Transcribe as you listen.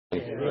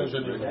Bezat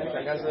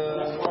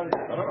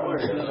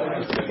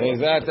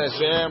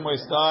Hashem, we're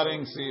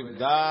starting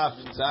Daf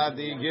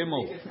Tzadi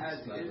Gimel.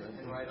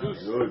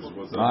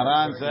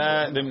 Maran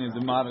said,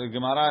 the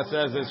Gemara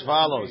says as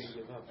follows.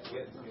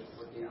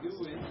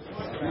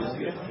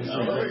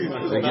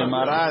 The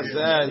Gemara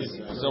says,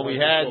 so we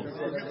had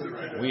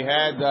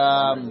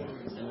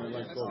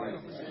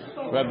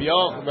Rabbi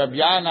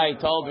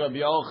Yanai told Rabbi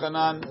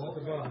Yochanan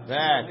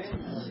that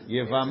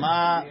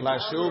Yevama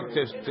Lashuk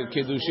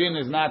Kiddushin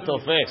is not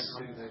tofes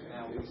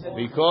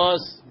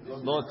because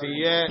Lo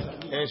Tiyeh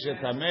Eshet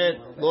Hamet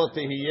Lo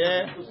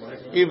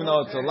Tiyeh, even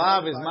though it's a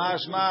lav is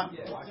mashma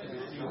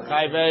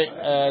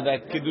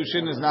that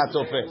Kiddushin is not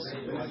tofes.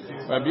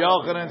 Rabbi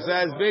Yochanan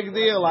says, big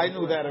deal, I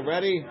knew that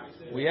already.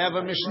 We have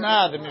a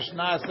Mishnah. The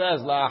Mishnah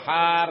says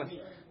Lahar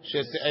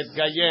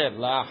She'etgayer,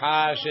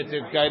 Lahar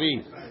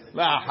She'tivkari,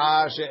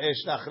 Lahar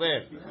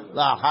She'eshtachrer,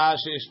 Lahar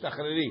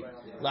She'eshtachreri,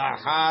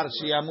 Lahar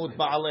She'yamut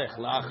Ba'alech,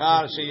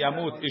 Lahar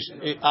She'yamut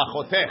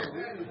Achotech,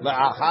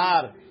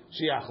 Lahar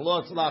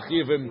She'yachlotz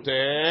Lachiv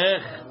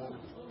Imtech,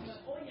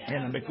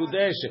 and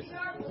Mekudeshet.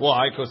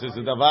 Why? Because it's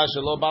a davar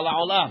shelo bala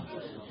olam.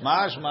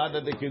 Mashma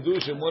that the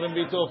Kedushin wouldn't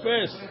be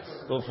tofes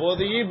before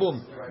the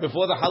Yibum,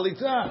 before the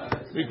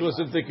Halitza. Because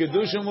if the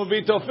Kedushin would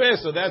be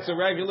tofes, so that's a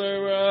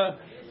regular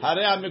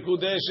Harei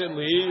Mekudeshet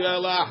li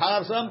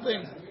lahar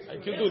something. I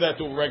can do that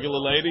to a regular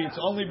lady. It's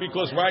only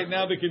because right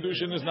now the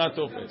Kedushin is not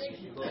tofes.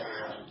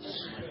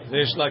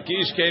 Rish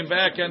Lakish came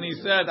back and he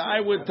said, I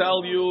would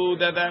tell you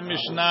that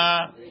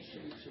Mishnah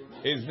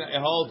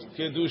holds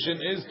Kedushin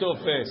is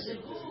tofes.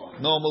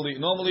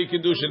 Normally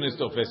Kedushin is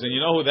tofes. And you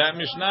know who that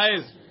Mishnah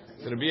is?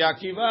 It's Rabbi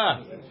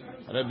Akiva.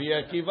 Rabbi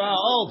Akiva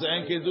holds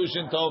and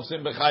Kedushin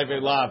tofsim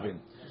b'chayvei lavin.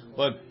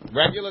 But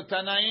regular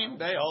Tanaim,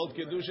 they hold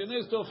Kedushin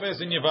is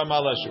tofes in Yevama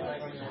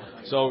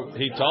Lashuk. So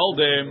he told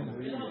him,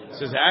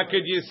 says, how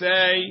could you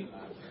say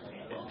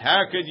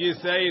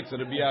it's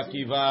Rabbi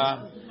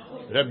Akiva?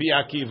 Rabbi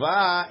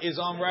Akiva is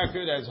on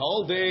record as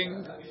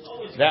holding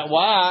that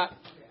what?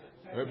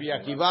 Rabbi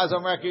Akiva is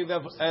on record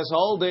as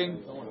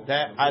holding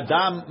that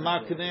Adam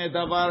makne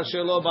davar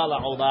shelo bala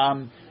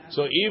olam.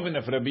 So even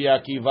if Rabbi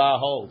Akiva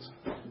holds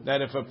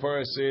that if a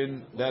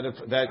person that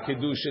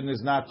Kedushin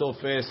is not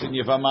tofes in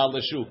Yevama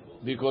Lashuk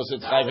because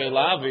it's chayvei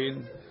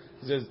lavin,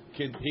 says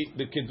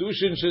the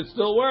Kedushin should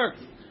still work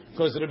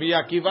because Rabbi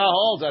Akiva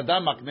holds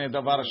Adam makne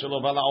davar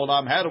shelo bala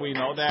olam. How do we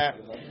know that?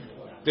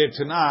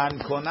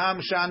 Tetnan konam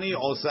shani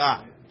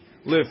osa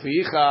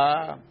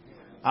leficha.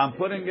 I'm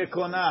putting a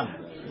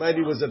konam.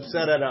 Lady was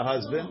upset at her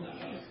husband.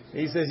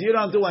 He says, "You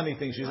don't do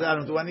anything." She says, "I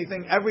don't do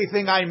anything.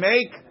 Everything I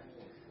make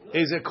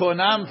is a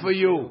konam for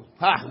you."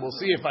 Ha! We'll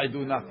see if I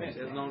do nothing.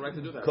 There's no right to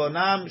do that.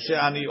 Konam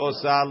shani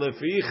osa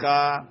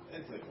leficha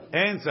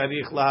en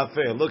tzarich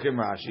lahafer. Look in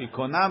Rashi.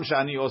 Konam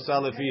shani osa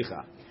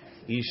leficha.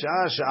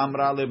 Isha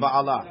she'amra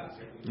lebaala.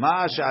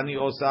 Ma shani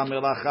osa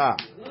melacha.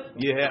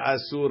 Yehe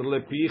asur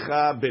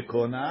lepicha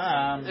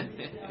bekonam.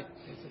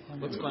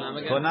 What's konam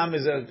again? Konam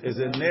is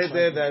a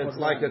neder that it's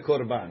like a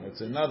korban.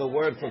 It's another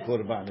word for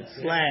korban. It's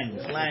slang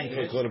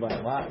for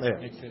korban. What? There.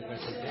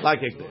 Like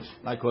ekdesh,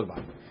 like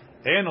korban.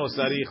 Eno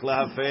sarich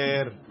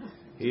lahafer.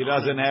 He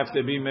doesn't have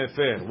to be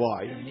mefer.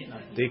 Why?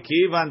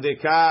 Tekivan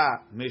deka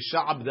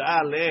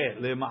mishabda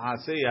le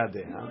maaseh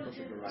yadeha.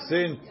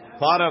 Since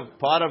part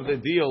of the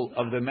deal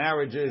of the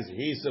marriage is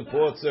he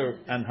supports her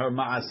and her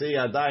maaseh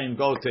yadayim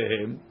go to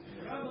him.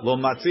 Lo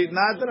matzit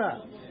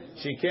nadra.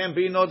 She can't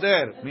be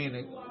noder.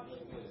 Meaning,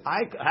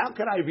 how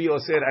can I be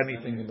osir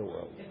anything in the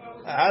world?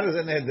 How does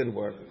a neder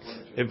work?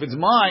 If it's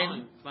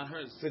mine,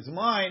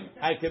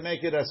 I can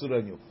make it asur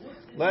on you.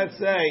 Let's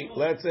say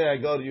I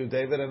go to you,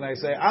 David, and I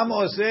say, I'm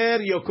osir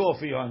your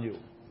coffee on you.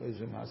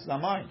 It's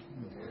not mine.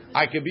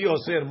 I can be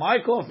osir my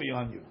coffee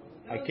on you.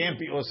 I can't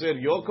be osir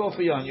your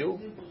coffee on you.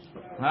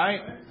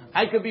 Right?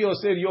 I could be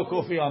osir your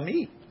coffee on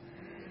me.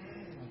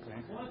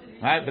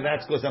 Right? But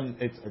that's because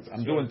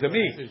I'm doing to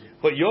me.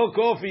 But your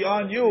coffee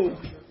on you,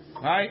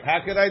 right?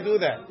 How could I do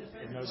that?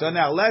 So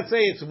now, let's say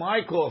it's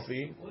my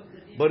coffee,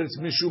 but it's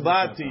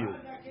mishubat to you.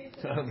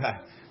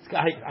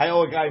 I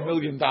owe a guy $1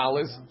 million,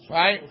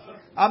 right?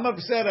 I'm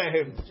upset at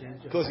him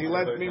because he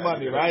lent me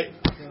money, right?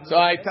 So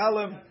I tell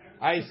him,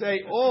 I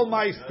say, all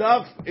my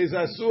stuff is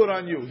asur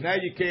on you. Now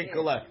you can't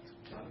collect.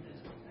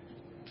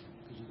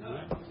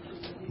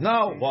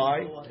 No,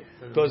 why?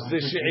 Because the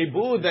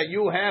she'ibud that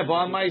you have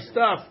on my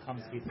stuff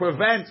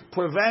prevents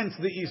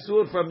the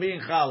isur from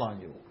being chal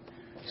on you.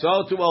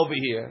 So to over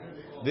here,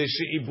 the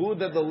she'ibud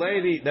that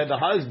the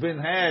husband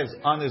has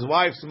on his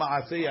wife's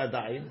ma'aseh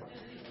yadayim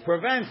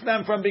prevents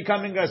them from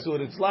becoming asur.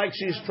 It's like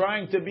she's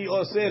trying to be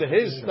osir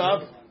his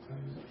stuff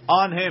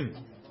on him.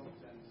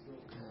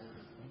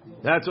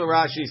 That's what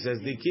Rashi says.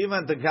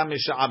 Dikivan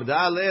tekamish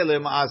abda le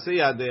ma'aseh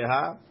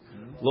yadeha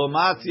lo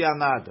matzia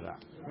nadra.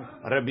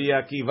 Rabbi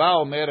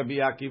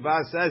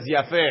Akiva says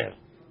yafer.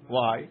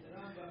 Why?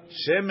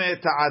 Sheme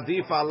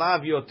ta'adif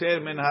alav yoter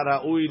min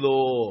hara'ui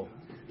lo.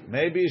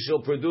 Maybe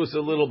she'll produce a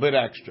little bit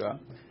extra,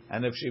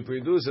 and if she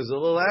produces a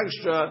little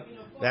extra,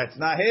 that's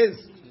not his.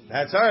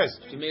 That's hers.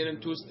 She made him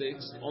 2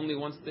 steaks, only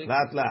 1 steak.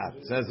 Lat.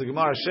 Says the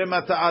Gemara,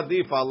 Shema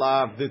ta'adif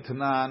alav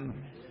ditnan.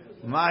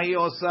 Mahi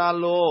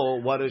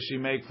osalo. What does she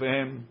make for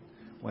him?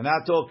 We're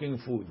not talking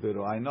food,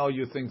 Biru. I know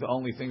you think the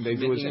only thing they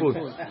do is food.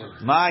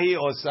 Mahi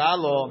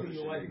osalo.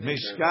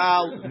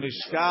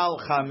 Mishkal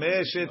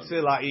chameshet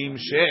silaim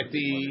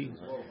sheti.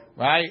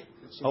 Right?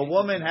 A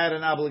woman had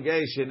an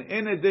obligation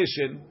in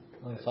addition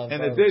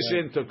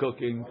to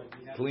cooking,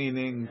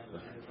 cleaning,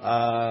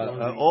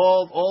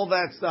 all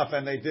that stuff,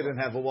 and they didn't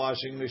have a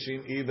washing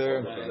machine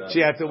either. She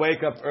had to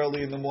wake up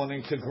early in the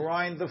morning to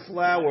grind the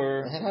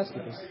flour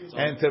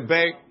and to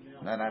bake.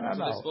 No.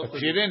 If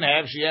she didn't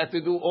have, she had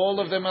to do all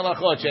of the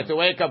melachot. She had to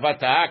wake up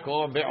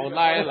atakom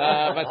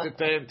be'olayla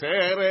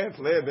v'teteref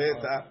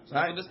lebeta.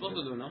 Right? They're supposed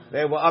to do, no?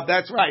 They were up.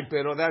 That's right,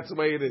 Pero. That's the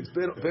way it is.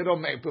 Pero,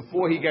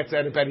 before he gets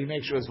out of bed, he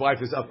makes sure his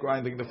wife is up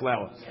grinding the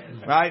flour.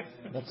 Right?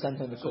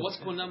 So what's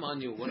konam on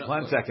you?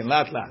 1 second,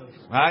 lat.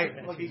 Right?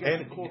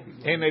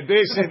 In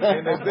addition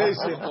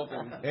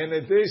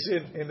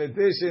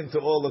to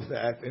all of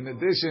that,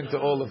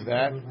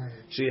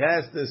 she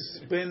has to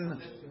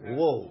spin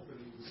wool.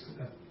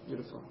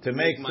 Beautiful. To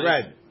make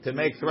thread,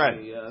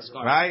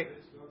 right?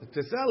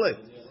 To sell it.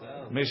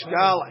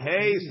 Mishkal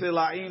hey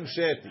silaim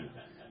sheti.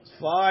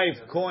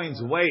 5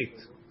 coins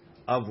weight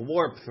of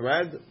warp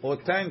thread, or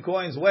 10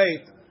 coins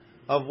weight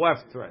of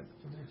weft thread.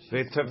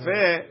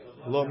 V'tefeh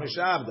lo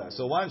mishabda.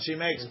 So once she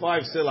makes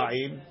 5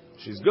 silaim,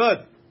 she's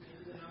good,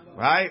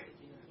 right?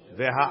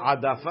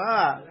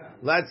 V'ha'adafa.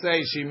 Let's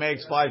say she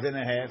makes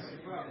 5.5.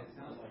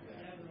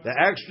 The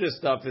extra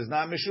stuff is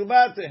not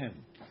mishubat to him.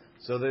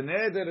 So the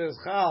neder is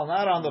chal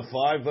not on the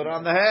 5 but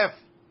on the half.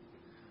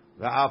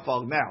 The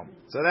afal now.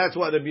 So that's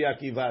what Rabbi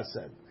Akiva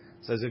said.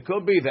 Says it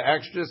could be the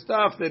extra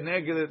stuff. The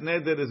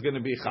neder is going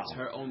to be chal.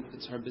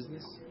 It's her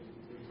business.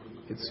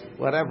 It's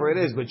whatever it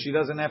is, but she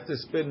doesn't have to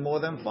spin more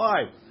than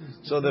 5.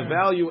 So the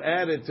value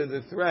added to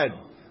the thread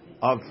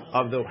of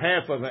the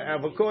half of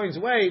a coin's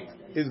weight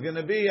is going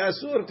to be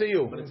asur to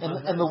you.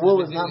 And the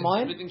wool is not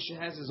mine. Everything she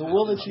has is the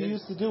wool that she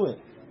used to do it.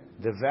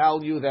 The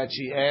value that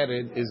she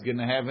added is going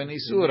to have an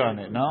isur on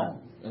it, no?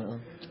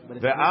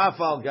 The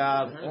afal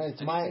gav.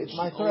 It's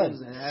my thread.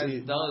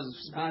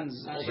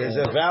 There's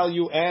a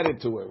value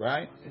added to it,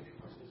 right?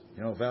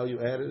 You know what value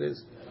added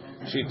is?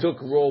 She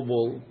took raw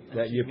wool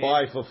that you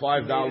buy for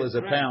 $5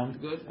 a pound,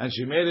 and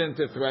she made it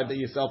into thread that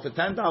you sell for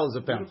 $10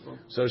 a pound.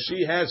 So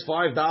she has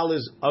 $5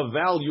 of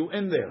value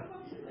in there.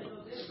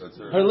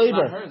 Her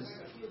labor.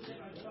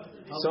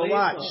 So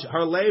watch,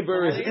 her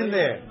labor is in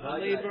there.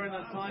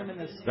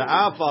 The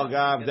afal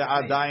gav the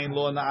adayin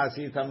lo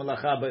naasit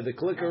hamelacha, but the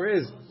clicker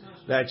is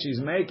that she's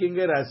making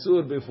it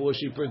asur before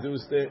she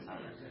produced it.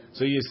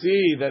 So you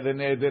see that the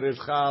neder is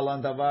chal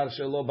on davar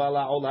shelo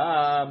bala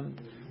olam.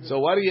 So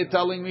what are you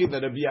telling me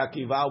that Rabbi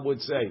Akiva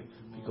would say?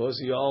 Because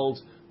he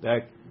holds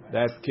that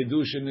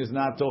kedushin is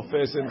not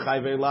tofes in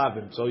chayvei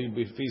lavim. So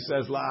if he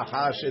says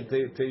la'achash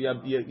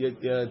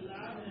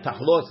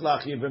tahlos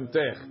lach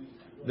yivimtech,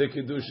 the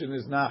kedushin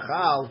is not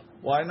chal.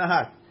 Why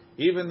not?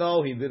 Even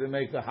though he didn't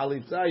make the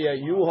halitza yet,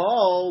 you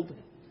hold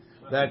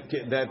that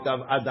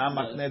adam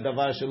makneh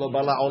davar shelo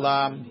bala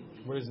olam.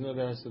 What does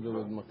neder has to do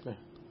with makneh?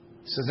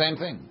 It's the same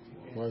thing.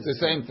 It's the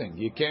same thing.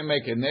 You can't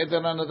make a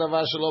neder on a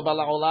davar shelo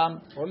bala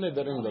olam. Or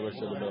nederim davar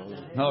shelo bala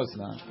olam. No, it's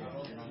not.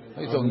 What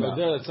are you talking about?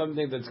 Neder is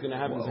something that's going to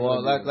happen.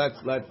 Well,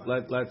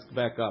 let's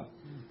back up.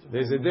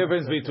 There's a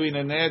difference between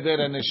a neder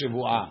and a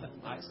shivu'ah.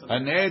 A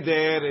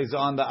neder is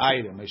on the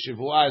item. A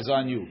shivu'ah is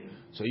on you.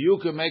 So you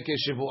can make a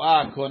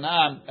shivu'ah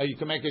konam. You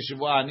can make a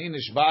shivu'ah ani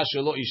nishba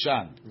shelo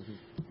ishan.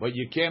 But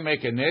you can't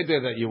make a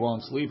neder that you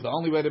won't sleep. The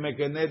only way to make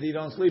a neder you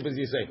don't sleep is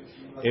you say,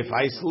 if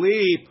I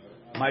sleep,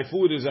 my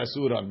food is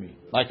asur on me,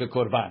 like a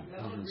korban.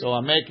 So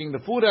I'm making the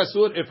food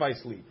asur if I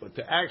sleep. But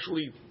to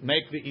actually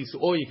make the isur,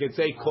 or you could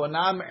say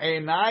konam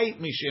enai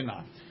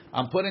mishina.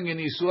 I'm putting an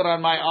isur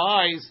on my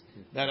eyes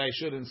that I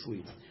shouldn't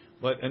sleep.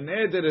 But a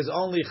neder is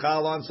only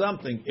chal on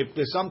something. If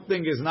the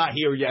something is not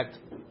here yet,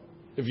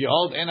 if you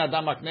hold en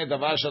adam makneh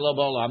davar shelo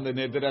ba'olam, the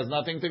neder has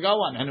nothing to go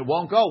on, and it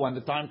won't go when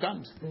the time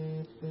comes.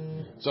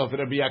 So if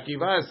Rabbi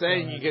Akiva is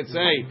saying, you could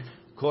say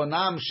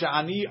konam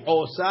shani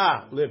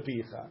osa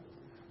lepicha.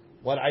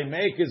 What I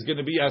make is going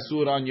to be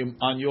asur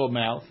on your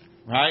mouth,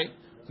 right?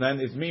 Then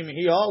it's meaning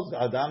he holds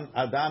adam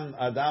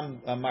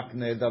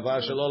makneh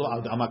davar shelo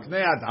adam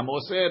makneh adam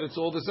oser. It's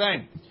all the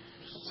same.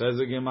 Says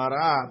the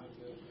Gemara,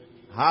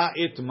 ha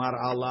itmar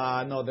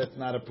Allah. No, that's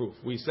not a proof.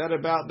 We said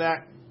about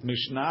that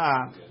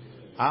Mishnah.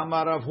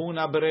 Amar Rav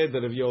Huna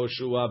bereder of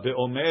Yoshua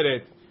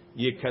beomeret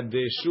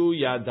yikadeshu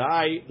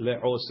yadai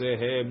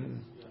leosehem.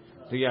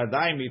 The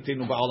yadai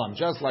mitinu ba'olam.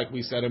 Just like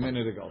we said a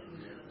minute ago.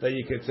 That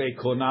you could say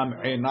konam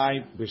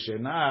enai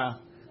b'shena,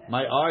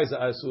 my eyes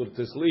are asur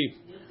to sleep.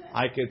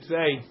 I could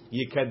say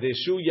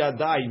yikadeshu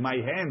yadai, my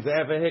hands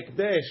have a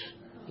hekdesh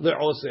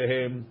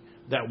le'osehem,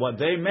 that what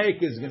they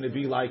make is going to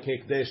be like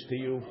hekdesh to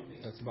you.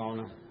 That's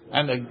ba'olam.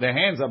 And the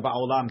hands are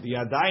ba'olam. The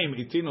yadayim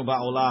itinu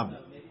ba'olam.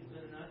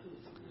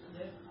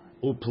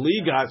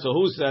 Upliga. So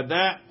who said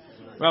that?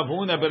 Rav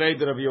Huna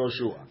bereder of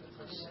Yoshua.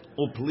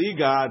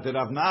 Upliga de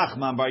Rav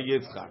Nachman bar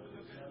Yitzchak.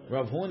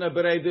 Rav Huna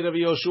bereided of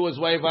Yoshua's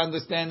way of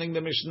understanding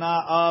the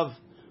Mishnah of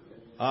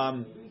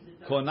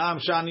Konam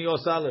Shani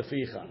Osa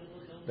Leficha.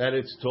 That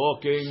it's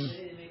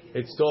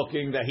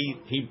talking that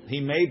he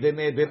made the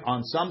neder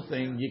on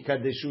something,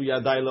 Yikadeshu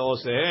Yadai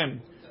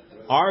Leosehem,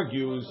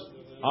 argues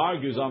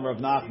on Rav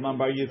Nachman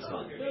bar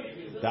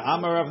Yitzchak. The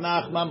Amar Rav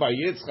Nachman bar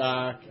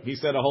Yitzchak, he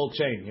said a whole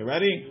chain. You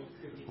ready?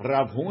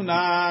 Rav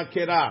Huna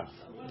kerav,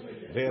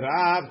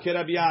 v'Rav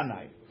kerab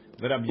Yanai,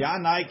 v'Rab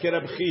Yanai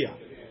kerab Chia,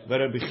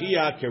 v'Rab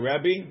Chia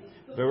kerabi,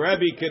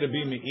 v'Rabi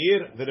kerabi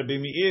Meir, v'Rabi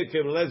Meir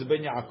kerab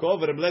ben Yaakov,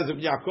 v'Rab Lez ben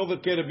Yaakov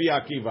kerabi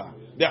Akiva.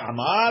 The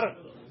Amar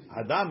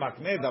Adam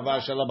makne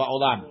davar shelo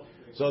ba'olam.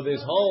 So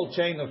this whole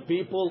chain of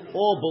people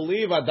all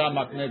believe Adam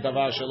makne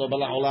davar shelo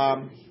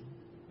ba'olam.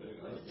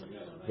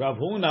 Rav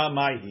Huna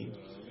Maihi.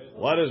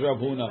 What does Rav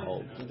Huna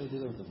hold?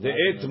 The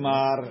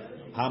Itmar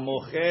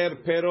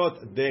Hamocher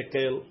Perot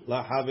Dekel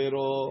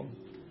Lahavero.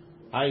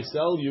 I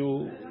sell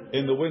you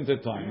in the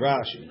wintertime.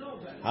 Rashi.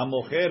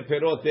 Hamocher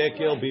Perot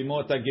Dekel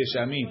Bimota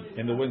Geshamim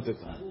in the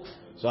wintertime.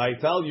 So I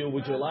tell you,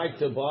 would you like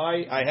to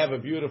buy? I have a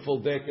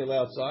beautiful dekel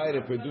outside.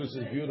 It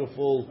produces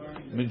beautiful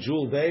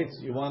medjool dates.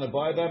 You want to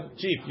buy them?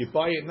 Cheap. You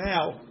buy it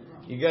now,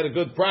 you get a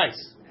good price.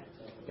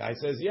 Guy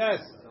says, yes.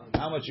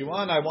 How much you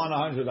want? I want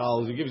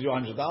 $100. He gives you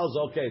 $100.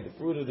 Okay, the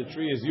fruit of the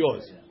tree is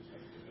yours.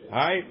 All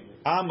right?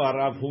 Amar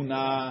Rav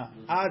Huna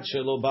ad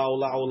shelo ba'u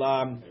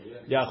la'olam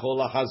yachol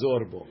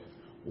lachazor bo.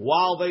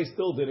 While they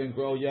still didn't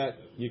grow yet,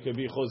 you could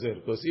be chozer.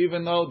 Because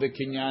even though the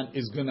kinyan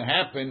is going to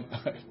happen,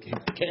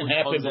 it can't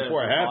happen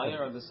before it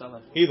happens.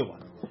 Either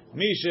one.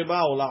 Mi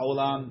sheba'u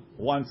la'olam,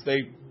 once they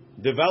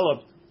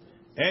developed,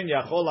 and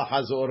yachol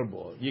lachazor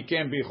bo. You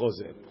can't be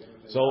chozer.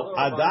 So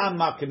Adam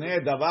makneh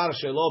davar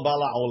shelo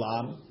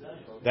ba'u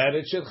that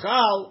it should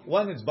chal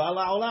when it's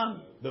bala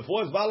olam.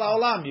 Before it's bala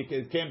olam,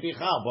 it can't be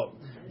chal. But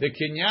the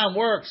kinyan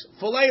works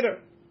for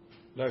later.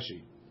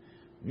 Rashi.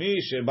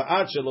 Mi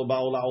sheba'at shelo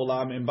ba'ola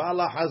olam in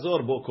bala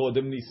hazor bo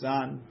kodem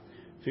Nisan.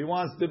 If he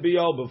wants to be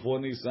out before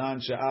Nisan,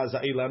 she'az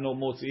ha'ilano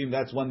motzi'im,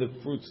 that's when the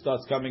fruit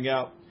starts coming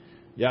out.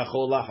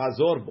 Yachol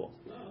hazor bo.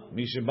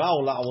 Mi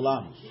sheba'ola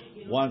olam.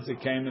 Once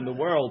it came in the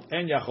world,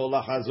 and yachol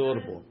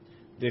hazor bo.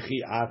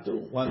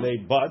 Dechi'atu, when they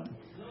bud,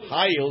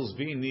 hayils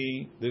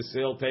vini, the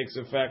sale takes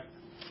effect.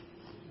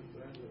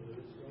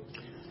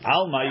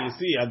 Alma, you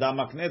see, Adam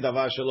makne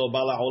davar shelo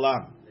bala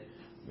olam.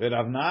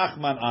 V'Rav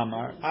Nachman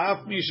Amar,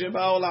 af mi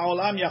sheba'u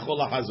la'olam yachol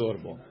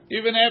lachazor bo.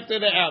 Even after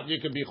they're out, you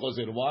could be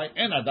chozer. Why?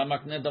 En Adam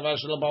makne davar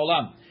shelo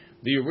ba'olam.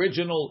 The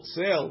original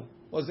sale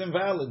was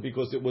invalid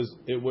because it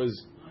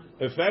was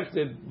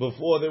affected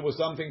before there was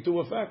something to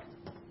affect.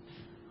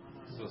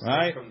 So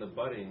right? From the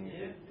budding,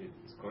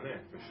 it's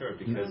connect for sure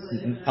because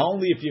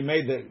only if you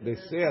made the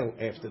sale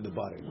after the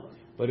budding.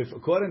 But if,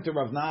 according to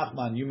Rav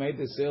Nachman, you made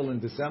the sale in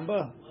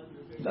December,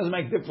 it doesn't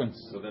make difference.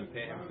 So then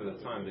pay him for the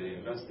time that he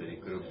invested. He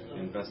could have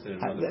invested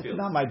in other That's fields.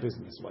 not my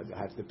business whether I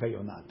have to pay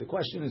or not. The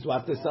question is, do I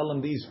have to sell him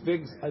these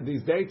figs at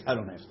these dates? I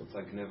don't have to. It's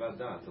like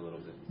nevadat a little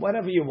bit.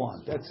 Whatever you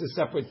want. That's a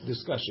separate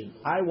discussion.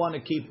 I want to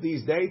keep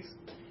these dates.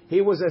 He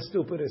was as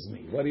stupid as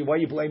me. What are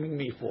you blaming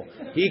me for?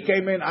 He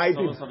came in, I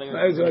did.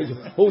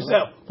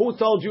 Who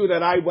told you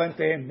that I went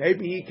to him?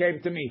 Maybe he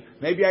came to me.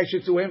 Maybe I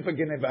should sue him for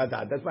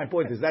Ginevadat. That's my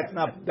point. That's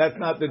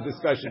not the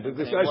discussion. The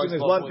discussion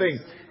is one thing.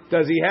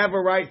 Does he have a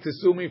right to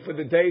sue me for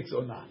the dates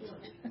or not?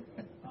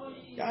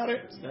 Got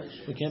it?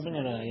 We can't bring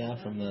an ayah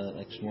from the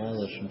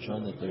Shmuelish and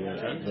showing that they were.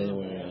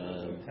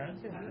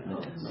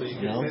 So you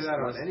can say that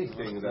on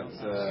anything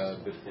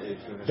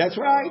that's. That's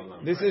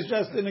right. This is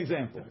just an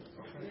example.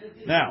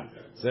 Now,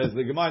 says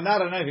the Gemara,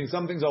 not on anything.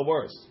 Some things are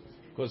worse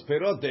because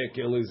perot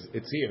dekel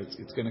it's here.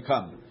 It's going to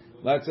come.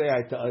 Let's say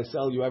I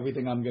sell you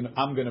everything I'm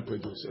gonna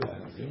produce.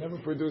 You never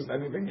produced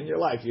anything in your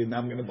life.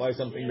 I'm going to buy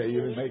something that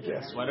you didn't make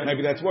yet.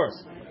 Maybe that's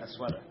worse.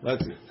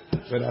 Let's see.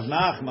 But Rav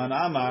Nachman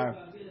Amar,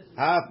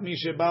 af mi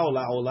sheba'u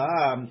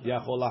la'olam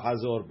yachol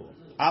lachazor bo.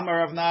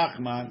 Amar Rav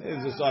Nachman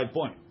is a side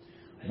point.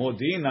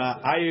 Modina,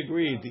 I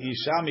agree. The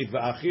ishamit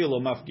va'achil o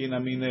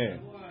mafkina mineh.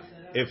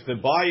 If the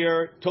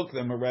buyer took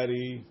them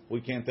already,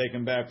 we can't take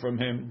them back from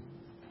him.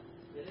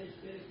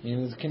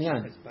 It's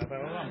kinyan.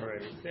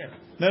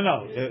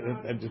 No.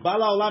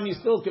 Bala olam, you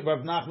still. Rav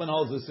Nachman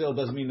holds the sale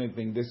doesn't mean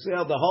anything. The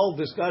sale, the whole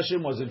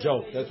discussion was a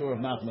joke. That's what Rav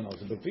Nachman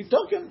holds. But if he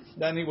took him,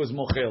 then he was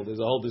mochel. There's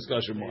a whole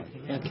discussion more.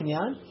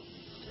 Kinyan.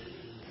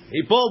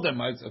 He pulled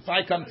him. If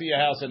I come to your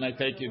house and I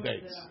take your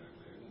dates,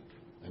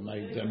 am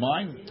I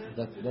mine?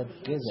 So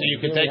you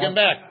can take him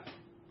back,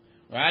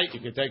 right? You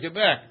can take it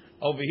back.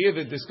 Over here,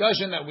 the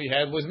discussion that we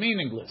had was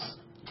meaningless.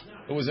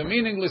 It was a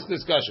meaningless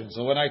discussion.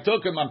 So when I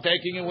took him, I'm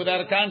taking him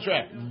without a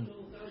contract.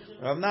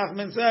 Rav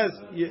Nachman says,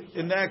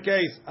 in that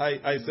case,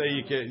 I say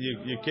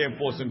you can't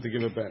force him to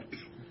give it back.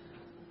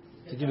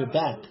 To give it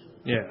back?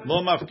 Yeah.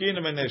 Lo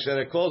mafkinim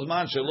eneh kol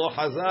zman shelo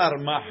hazar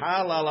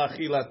mahal al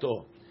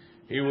achilato.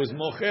 He was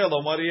mochel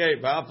on what he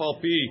ate. Ba'af al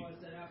pi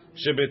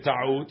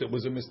shebeta'ut. It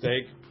was a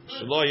mistake.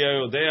 Shelo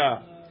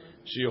yodea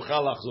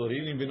Sheyuchal lachzor. He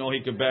didn't even know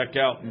he could back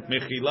out.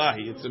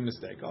 Mechilahi. It's a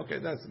mistake. Okay,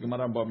 that's the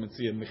Gemara Bar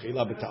Metzia.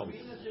 Mechila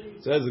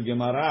b'talmud. Says the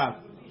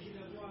Gemara.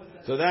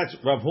 So that's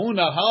Rav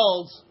Huna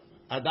holds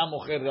Adam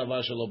ocher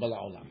davar shelo bala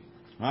olam.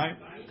 Right?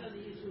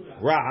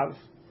 Rav.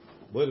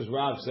 What does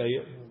Rav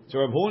say? So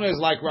Rav Huna is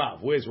like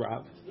Rav. Where's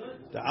Rav?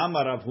 The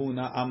Amar Rav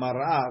Huna, Amar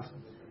Rav,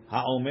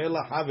 Ha'omer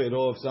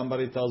lahavero, if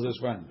somebody tells his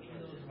friend,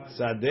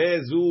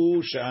 Sadeh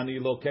zu she'ani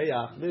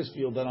lokeach, this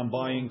field that I'm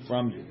buying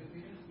from you.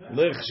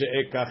 Lich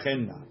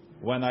she'ekachena,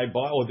 when I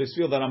buy, or this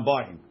field that I'm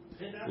buying.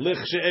 Lich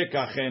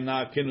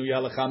she'ekachena, kinu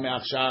yalecha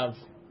me'achshav.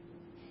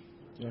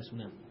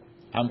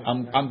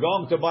 I'm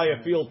going to buy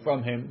a field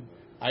from him.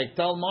 I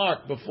tell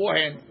Mark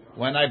beforehand,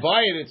 when I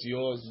buy it, it's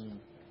yours.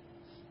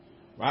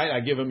 Right?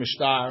 I give him a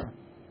star.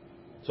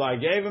 So I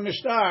gave him a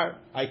star.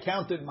 I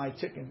counted my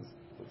chickens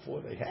before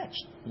they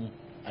hatched.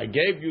 I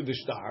gave you the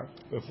star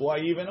before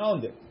I even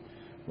owned it.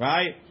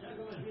 Right?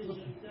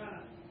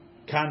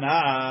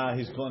 Kana,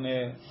 he's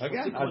gonna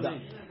again.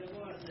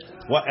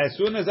 Well, as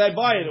soon as I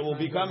buy it, it will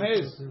become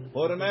his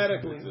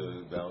automatically. It's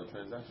a valid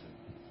transaction.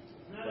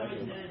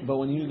 But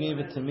when you gave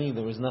it to me,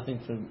 there was nothing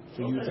for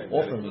you to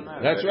offer me.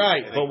 That's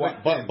right.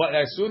 But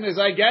as soon as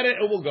I get it,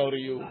 it will go to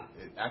you.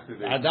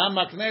 Adam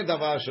makneh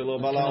davar shelo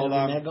bala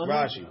olam.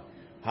 Rashi.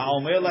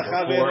 Ha'omer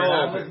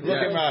lachavero. Look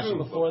at Rashi.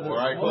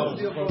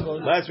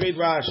 Let's read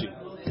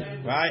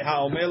Rashi. Right?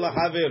 Ha'omer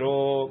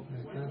lachavero.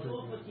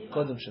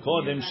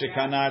 Kodem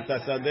shekana et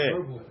hasadeh.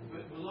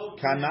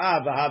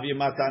 Kana v'havi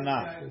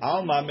matana.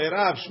 Alma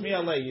merav shmi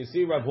alei. You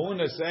see Rav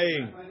Huna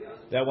saying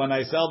that when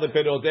I sell the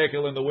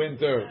pirodekel in the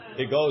winter,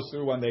 it goes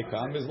through when they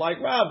come. Is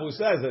like Rav who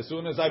says as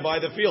soon as I buy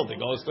the field, it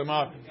goes to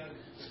Mark.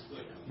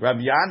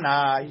 Rabbi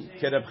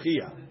Yanai kerab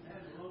Chia.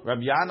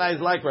 Rabbi Yanai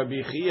is like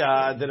Rabbi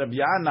Chia. The Rabbi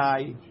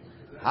Yanai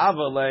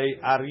havale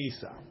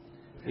arisa.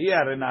 He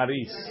had an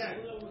aris,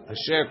 a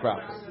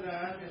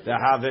sharecropper. The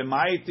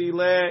havemaiti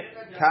le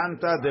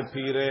kanta de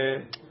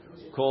pire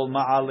kol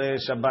maale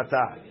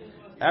shabbata.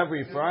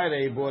 Every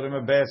Friday, he brought him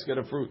a basket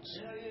of fruits.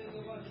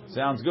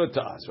 Sounds good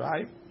to us,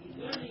 right?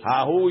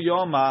 Hahu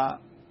yoma,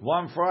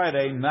 one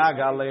Friday,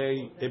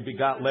 nagale, it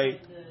got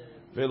late.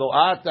 Velo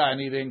ata, and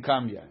he didn't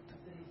come yet.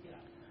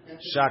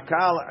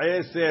 Shakal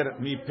eser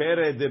mi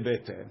pere de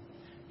bete.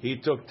 He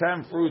took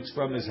 10 fruits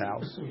from his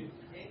house.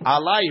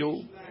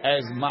 Alayu,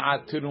 as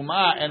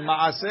ma'atiruma and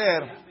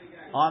ma'aser,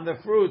 on the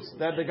fruits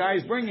that the guy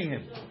is bringing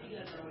him.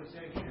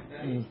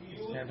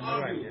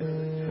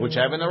 Which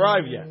haven't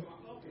arrived yet.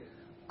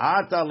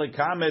 Ata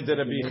lekame de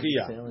Rabbi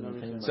Chia.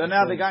 So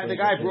now the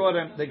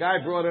guy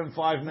brought him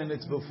 5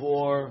 minutes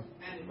before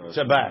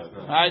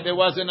Shabbat. Right? There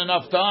wasn't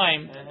enough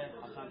time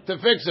to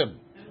fix him.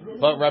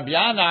 But Rabbi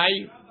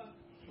Yanai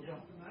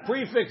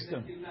pre-fixed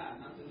him.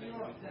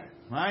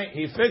 Right?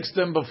 He fixed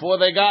them before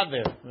they got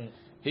there.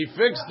 He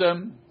fixed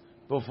them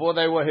before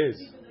they were his.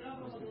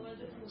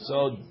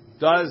 So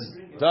does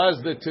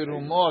the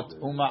tirumot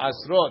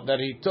uma'asrot that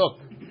he took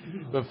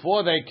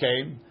before they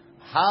came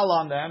hal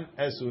on them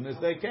as soon as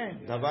they came?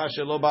 Davar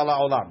shelo bala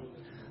olam.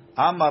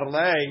 Amar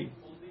lei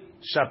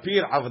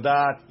Shapir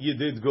avdat, you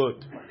did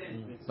good.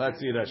 Let's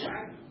see Rashi.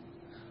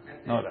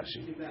 No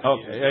Rashi.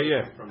 Okay,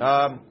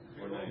 yeah.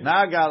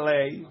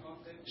 Nagalei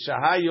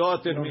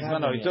shahayotin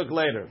mizmano. He took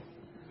later.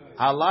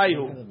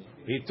 Alayu,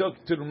 he took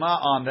turma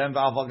on them.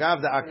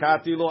 V'avagav the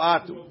akati lo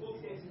atu.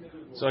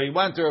 So he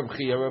went to Reb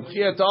Chia. Reb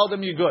Chia told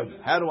him, "You good."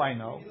 How do I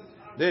know?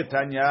 The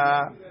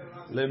Tanya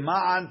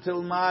lema'an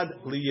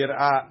tilmad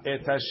liyir'a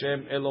et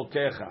Hashem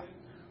elokecha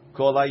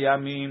kol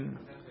hayamim.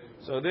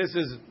 So this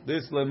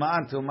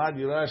lema'an tilmad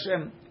yir'a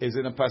Hashem is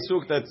in a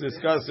pasuk that's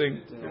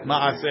discussing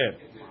ma'aser.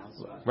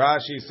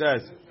 Rashi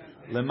says,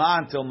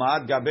 "Lema'an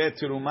tilmad gabe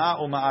tiruma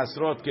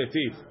u'ma'asrot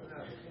ketiv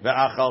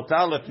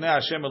ve'achalta lefnei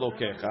Hashem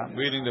elokecha."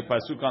 Reading the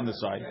pasuk on the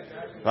side.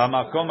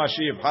 V'amakom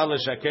ashiv hal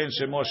shaken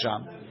shemo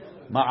sham.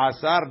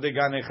 Ma'asar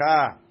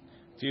deganecha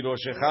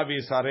tiroshecha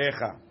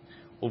v'yisarecha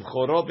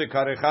uvchorot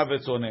dekarecha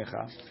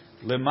v'tzonecha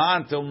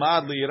leman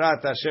tilmad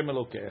liyirat Hashem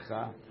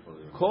elokecha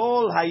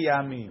kol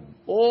hayamim,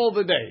 all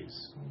the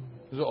days.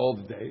 These are all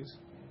the days.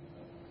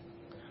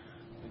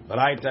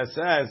 Braita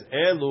says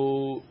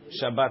elu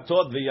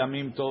shabbatot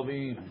v'yamim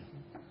tovim.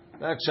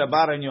 That's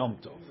Shabbat and Yom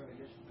Tov.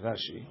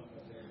 Rashi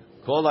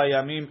kol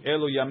hayamim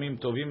elu yamim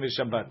tovim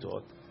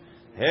v'shabbatot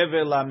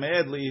heve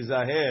lamed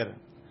liyizaher.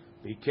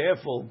 Be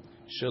careful.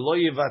 Shelo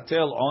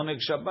yivatel oneg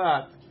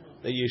Shabbat,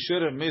 that you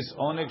shouldn't miss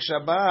oneg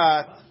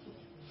Shabbat,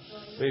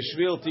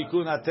 v'shvil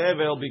tikun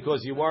hatevel,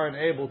 because you weren't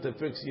able to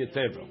fix your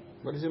tevel.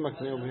 What is it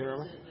makneh over here,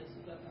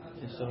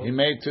 Rabbi? He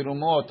made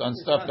turumot on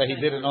stuff that he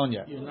didn't own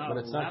yet. But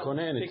it's not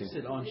koneh anything. Fix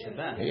it on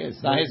Shabbat.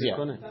 It's not his yet.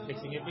 I'm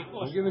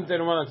giving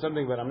turumot on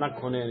something, but I'm not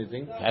koneh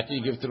anything. How can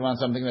you give turumot on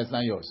something that's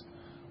not yours?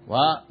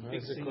 What?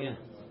 Fixing it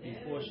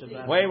before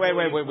Shabbat.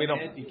 Wait. We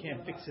don't. You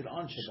can't fix it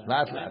on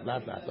Shabbat.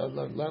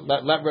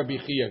 Let Rabbi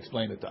Chia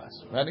explain it to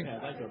us. Ready? Yeah,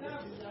 like Rabbi.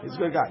 He's a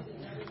good guy.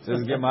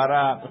 Says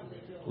Gemara,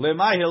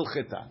 Lema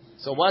hilchita.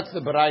 So what's the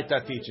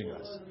Baraita teaching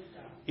us?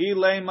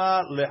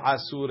 Ilema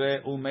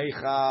le'asure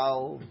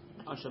umeichal.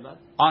 On Shabbat?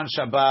 On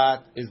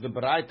Shabbat, is the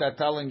Baraita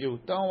telling you,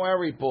 don't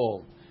worry,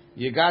 Paul.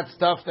 You got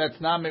stuff that's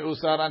not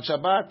me'usar on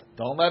Shabbat.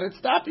 Don't let it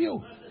stop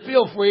you.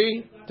 Feel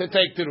free to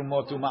take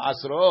terumot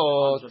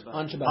ma'asrot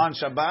On Shabbat. on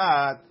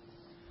Shabbat.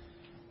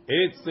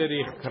 It's the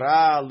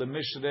Richkra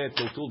Lemishre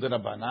Tultul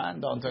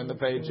Derabanan. Don't turn the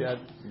page yet.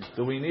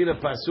 Do we need a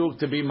pasuk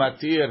to be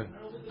matir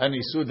and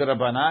isud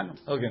Derabanan?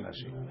 Okay,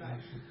 Nashi.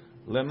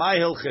 Lemay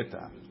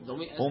Hilchita.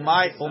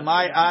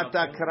 Umay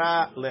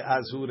Atakra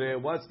Leazure.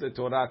 What's the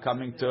Torah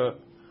coming to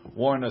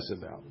warn us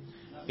about?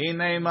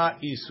 Inema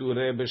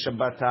Isure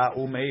B'Shabbata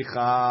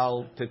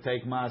Umeichal, to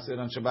take Maser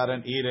on Shabbat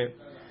and eat it.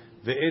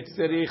 Ve'itz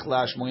Terich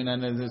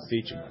Lashmoinan, and it's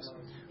teaching us.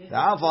 The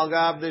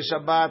Afalgav the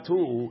Shabbat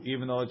hu,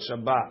 even though it's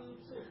Shabbat.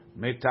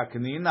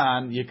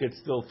 Metakninan, you could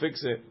still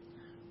fix it.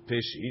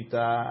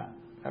 Pishita,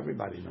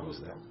 everybody knows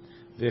that.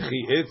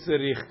 V'chi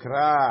Itzerich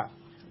Kra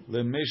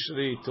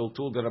Lemishri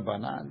Tultul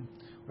Derabanan.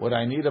 Would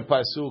I need a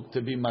pasuk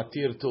to be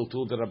matir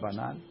Tultul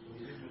Derabanan?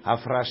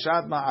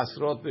 Hafrashat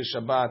ma'asrot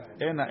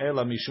b'Shabbat ena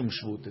ela mishum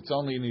shvut. It's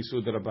only in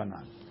Isud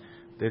Rabbanan.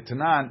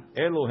 Detnan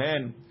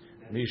eluhen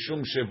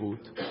mishum shvut.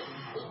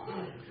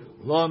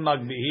 Lo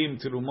magbihim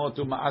terumot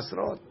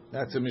u'ma'asrot.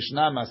 That's a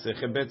Mishnah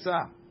Masechet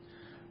Betzah.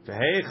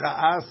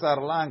 V'heicha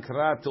asar lan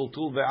kra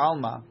tultul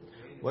ve'alma.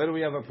 Where do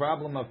we have a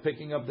problem of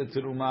picking up the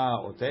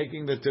terumah or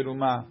taking the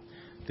terumah?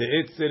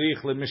 Te'it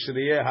tzerich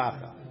le'mishriyeh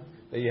hacha.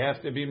 That you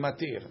have to be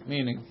matir.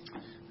 Meaning,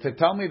 to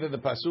tell me that the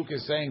pasuk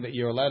is saying that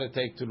you're allowed to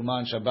take terumah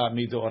on Shabbat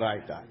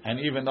midoraita, and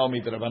even though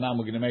midrabanan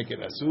we're going to make it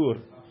asur,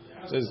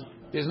 says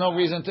there's no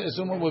reason to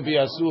assume it would be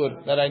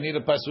asur that I need a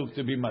pasuk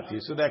to be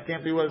matir. So that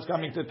can't be what it's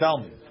coming to tell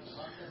me.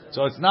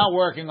 So it's not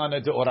working on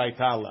the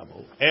deoraita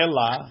level.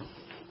 Ella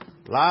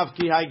lav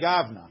ki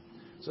haygavna.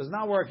 So it's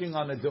not working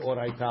on the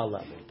deoraita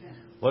level,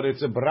 but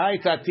it's a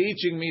braita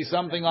teaching me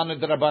something on the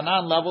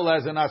drabanan level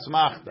as an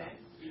asmachta.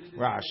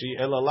 Rashi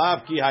ella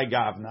lav ki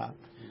haygavna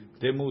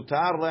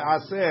demutar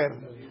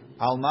leaser.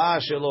 So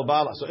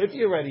if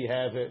you already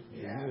have it,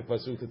 you need a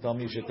pasuk to tell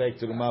me you should take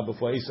terumah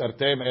before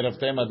Isartem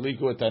Eravtem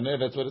Adliku Etaneh.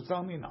 That's what it's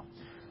telling me now.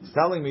 It's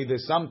telling me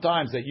there's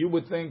sometimes that you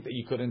would think that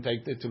you couldn't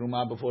take the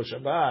terumah before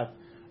Shabbat,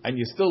 and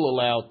you're still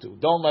allowed to.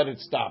 Don't let it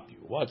stop you.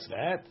 What's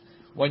that?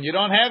 When you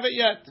don't have it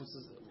yet,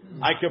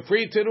 I could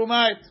pre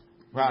terumah.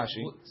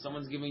 Rashi.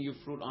 Someone's giving you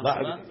fruit on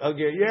Shabbat?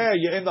 Okay, yeah,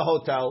 you're in the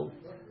hotel,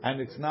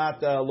 and it's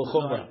not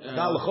l'chumra. It's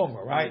not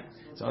l'chumra, right?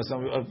 So it's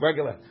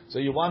regular. So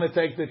you want to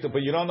take it,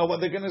 but you don't know what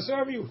they're going to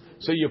serve you.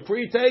 So you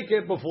pre-take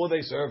it before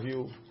they serve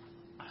you.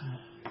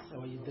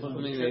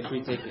 They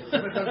pre-take it.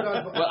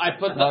 But I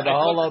put the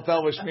whole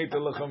hotel was shmita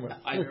l'chumra.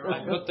 I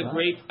put the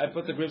grape. I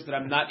put the grapes that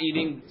I'm not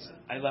eating.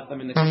 I left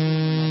them in the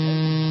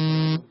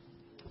kitchen.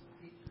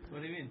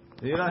 What do you mean?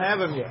 You don't have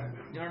them yet.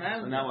 You don't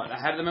have them. Now what? I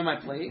have them in my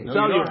plate. No, you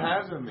don't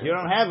have them. You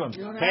don't have them.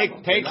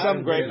 Take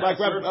some grapes, like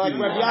Rabbi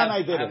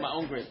Yana did it. I have my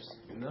own grapes.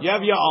 You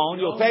have your own.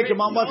 You'll take them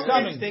on what's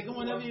coming. Take them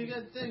whenever you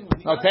get thing.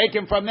 No, take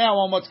them from now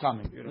on what's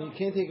coming. You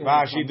can't take it.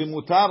 Rashi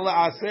demutar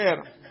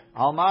leaser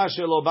al ma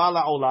shelo ba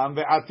la'olam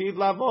ve'atid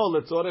lavo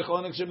letzorech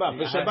onek Shabbat.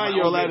 For Shabbat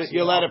you'll let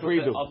it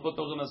pre-do. I'll put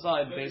those on the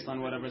side based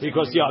on whatever.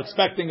 Because you're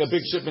expecting a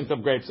big shipment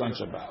of grapes on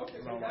Shabbat.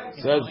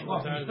 Says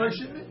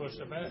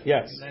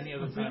yes.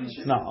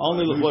 No,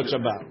 only before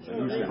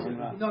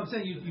Shabbat. No, I'm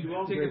saying you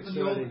take it from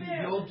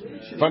the old.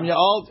 From your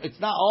old, it's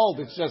not old.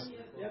 It's just.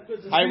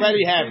 I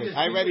already have it.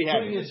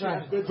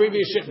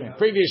 Previous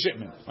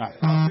shipment. Right.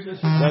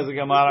 Says the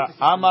Gemara.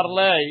 Amar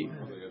lei.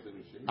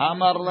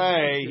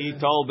 He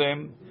told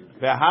him.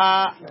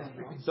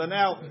 So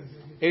now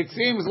it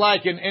seems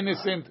like an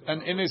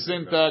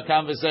innocent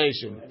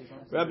conversation.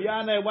 Rabbi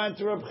Yana went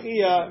to Rabbi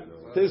Chia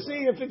to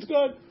see if it's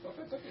good.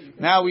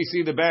 Now we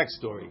see the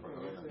backstory.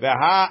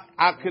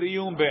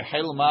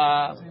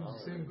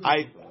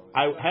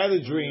 I had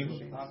a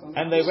dream,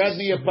 and they read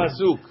me a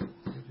pasuk.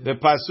 The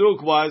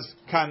pasuk was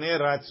Kaneh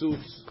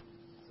Ratzutz,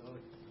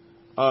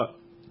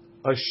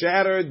 a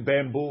shattered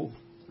bamboo.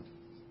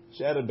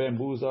 Shattered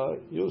bamboos are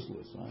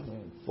useless, right?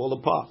 They fall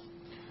apart.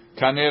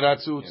 Kaneh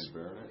Ratzutz.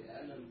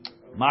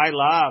 My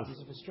love.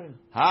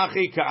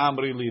 Hachi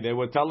ka'amri li. They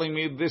were telling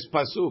me this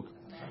pasuk.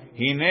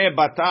 Hine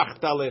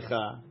batachta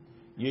lecha.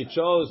 You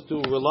chose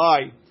to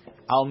rely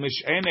al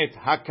mishenet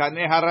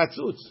hakaneh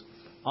haratzutz,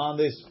 on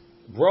this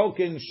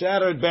broken,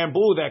 shattered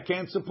bamboo that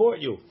can't support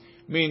you.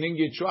 Meaning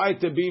you try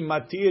to be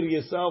matir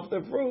yourself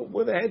the fruit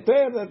with a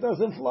heter that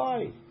doesn't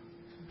fly.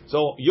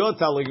 So you're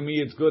telling me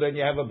it's good and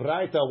you have a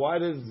braita. Why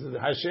does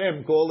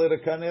Hashem call it a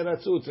kaneh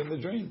ratzutz in the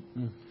dream?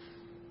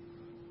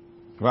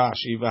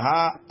 Rashi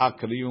v'ha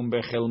akriyum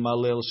bechel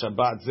malil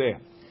Shabbat zeh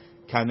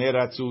kaneh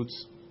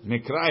ratzutz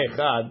mikra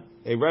echad.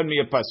 They read me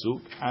a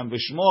pasuk and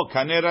v'shmo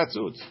kaneh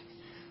ratzutz.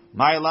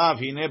 My love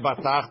hine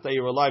batachta,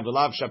 you're alive.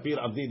 V'lav shapir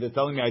avdi. They're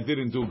telling me I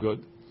didn't do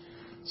good.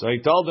 So he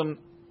told them.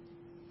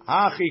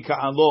 Hachi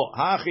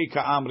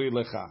ka'amri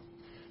lecha.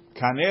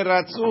 Kaneh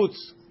ratzutz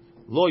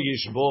lo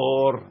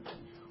yishbor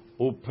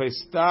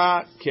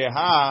upesta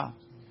keha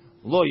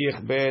lo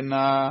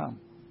yichbena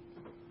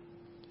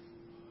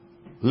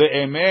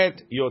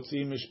leemet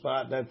yotzi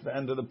mishpat. That's the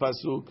end of the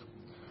pasuk.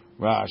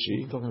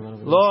 Rashi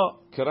lo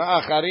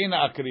kra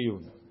acharina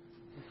akriyun.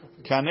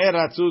 Kaneh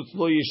ratzutz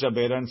lo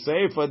yishaber, and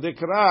seifa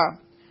dekra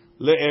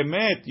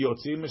le'emet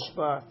yotzi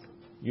mishpat.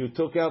 You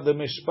took out the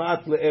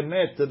mishpat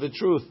le'emet to the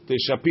truth. The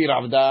shapir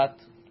avdat.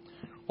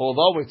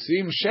 Although it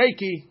seems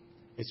shaky,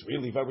 it's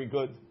really very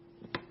good.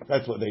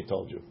 That's what they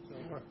told you.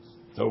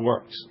 So it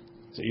works.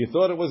 So you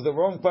thought it was the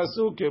wrong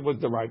pasuk, it was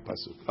the right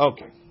pasuk.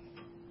 Okay.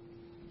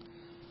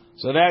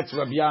 So that's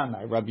Rabbi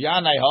Yanai. Rabbi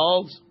Yanai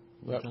holds.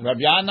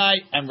 Rabbi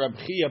Yanai and Rabbi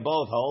Chia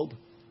both hold.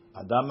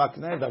 Adam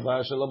makneh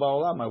davar shelo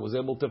ba'olam. I was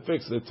able to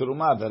fix the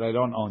terumah that I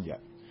don't own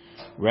yet.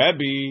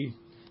 Rabbi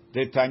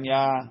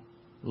Detanya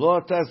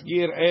lo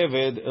tasgir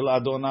eved el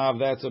adonav.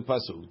 That's a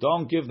pasuk.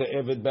 Don't give the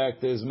eved back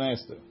to his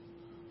master.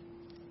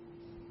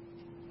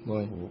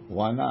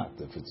 Why not?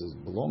 If it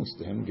belongs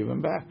to him, give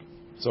him back.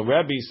 So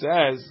Rabbi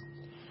says,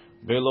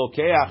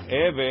 "Velokeach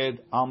eved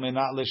al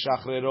menat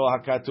leshachrero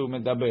hakatu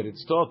medaber."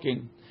 It's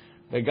talking.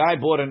 The guy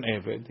bought an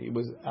eved. He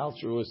was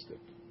altruistic.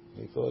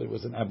 He thought he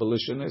was an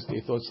abolitionist.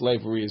 He thought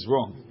slavery is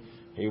wrong.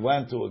 He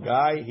went to a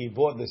guy. He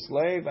bought the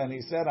slave, and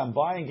he said, "I'm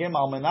buying him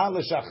al menat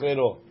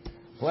leshachrero,"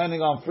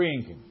 planning on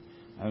freeing him.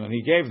 And when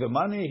he gave the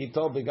money, he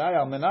told the guy,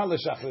 "Al menat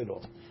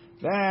leshachrero."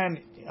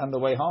 Then on the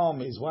way home,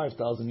 his wife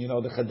tells him, "You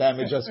know, the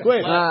Chadam just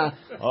quit.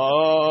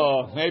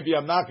 Oh, maybe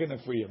I'm not going to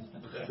free him."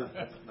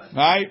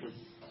 Right?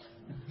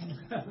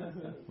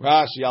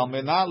 Rashi, al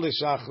menat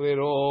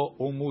l'shachriro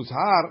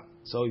umuzhar.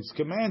 So he's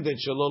commanded,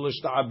 shelo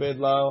l'shta'abed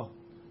lo.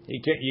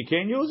 You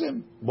can't use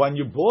him. When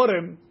you bought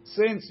him,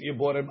 since you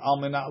bought him, al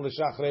menat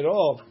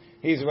l'shachriro,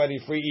 he's already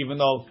free, even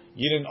though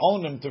you didn't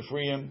own him to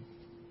free him.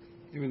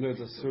 Even though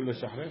it's a sur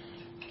l'shachrer?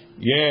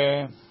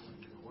 Yeah.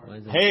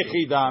 Hey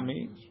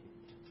chidami.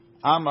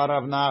 Amar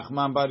Rav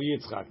Nachman bar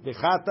Yitzchak. The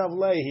Chatav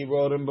Lei, he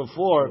wrote him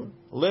before.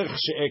 Lich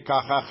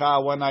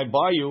she'ekachacha, when I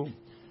buy you,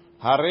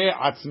 hare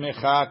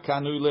atzmecha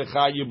kanu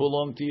lecha, you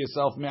belong to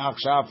yourself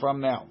me'achshav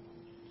from now.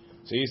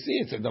 So you see,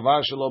 it's a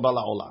davar shelo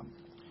bala olam.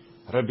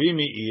 Rabbi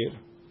Meir,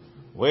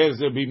 where's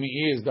Rabbi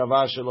Meir's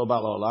davar shelo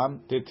bala olam?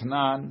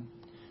 Titnan,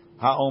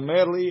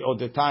 ha'omer li, or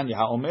Titanya,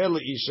 ha'omer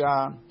li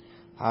isha,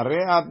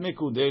 hare at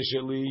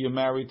mikudesheli, you're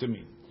married to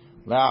me.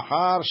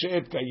 La'achar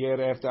she'etkayer,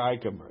 after I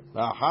convert.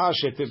 La'achar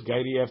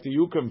she'titkairi, after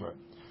you convert.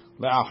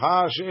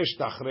 La'achar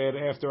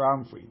she'eshtachrer, after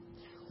I'm free.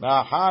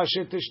 La'achar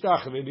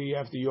she'tishtachreri,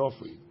 after you're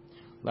free.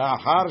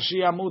 La'achar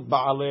she'yamut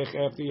ba'alech,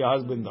 after your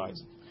husband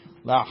dies.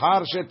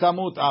 La'achar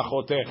she'tamut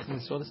achotech,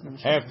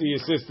 after your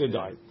sister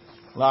died.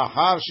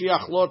 La'achar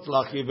she'yachlot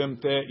lach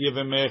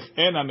yevemech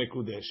ena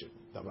mekudeshet.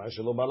 Davar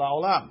shelo bala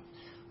olam.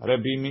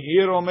 Rabbi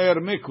Meir omer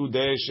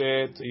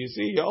mekudeshet. You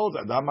see, you hold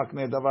Adam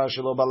makneh davar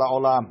shelo bala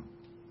olam.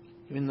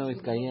 Even though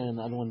it's Gayer and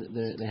the other one,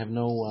 they have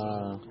no.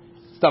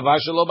 Davar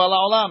shelo bala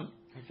olam.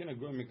 How can a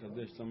goy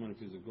mekadesh someone if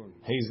he's a goy?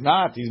 He's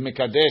not. He's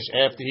mekadesh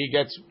after he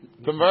gets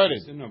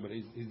converted. No, but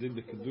he did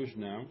the kiddush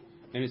now,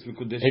 and it's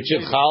mekadesh. It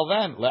should chal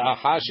then.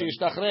 Le'achar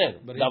she'ishtachrer.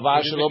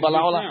 Davar shelo bala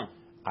olam.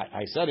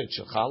 I said it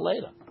should chal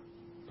later.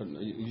 But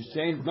you're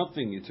saying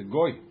nothing. It's a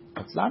goy.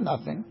 It's not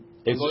nothing.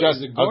 It's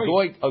just a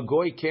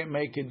goy can't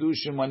make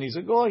kedushin when he's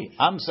a goy.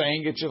 I'm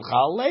saying it should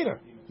chal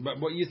later. But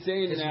what you're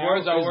saying His now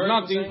words are is words,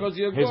 nothing because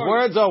you're a goy. His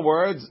words are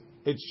words.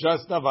 It's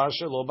just davar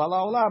shelo bala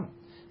olam.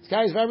 This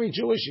guy is very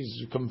Jewish.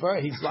 He's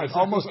like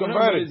almost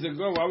converted. He's in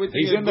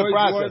the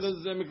process.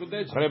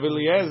 Rebbe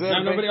Eliezer,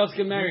 Now nobody else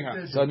can marry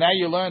her. So now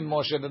you learn,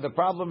 Moshe, that the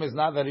problem is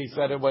not that he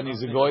said it when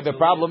he's a goy. The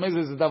problem is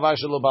the davar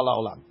shelo bala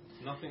olam.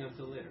 Nothing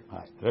until later.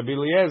 Right. Rebbe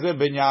Eliezer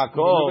ben Yaakov.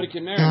 Nobody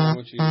can marry her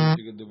when she got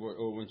divorced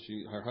or when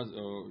her husband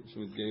or she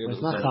was gay.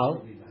 It's not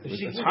Chal.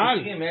 She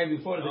get married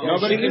before.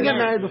 Nobody She can get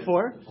married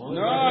before.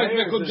 No, it's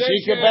mekudesh.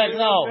 She can back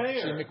no.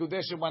 She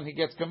mekudesh when he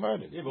gets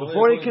converted.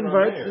 Before he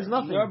converts, there's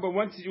nothing. No, but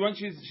once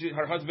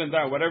her husband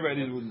died, whatever it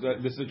is with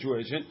the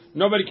situation,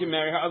 nobody can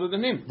marry her other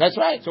than him. That's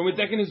right. So we're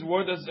taking his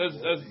word as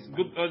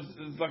good as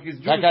like his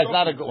Jewish. That guy's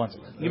not a good one.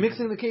 You're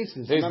mixing the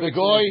cases. There's the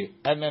goy,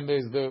 and then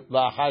there's the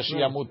lahashi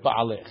yamut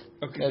ba'alech.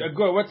 Okay, a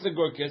goy. What's the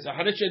goy case?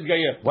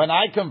 When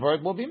I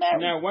convert, we'll be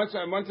married. Now, once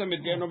I'm at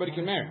gayer, nobody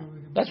can marry.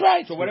 That's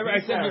right. So whatever I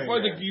said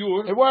before the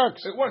giyur, it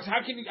works. It works. How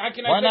can Why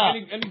I not?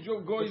 take any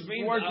goy's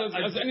words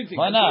as anything?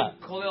 Why not?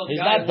 He's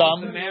not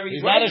dumb.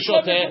 He's not a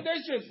shoteh.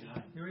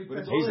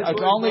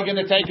 It's only going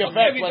to take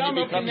effect when he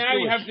becomes now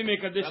you have Jewish. to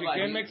make a dish. It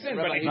can't make sense.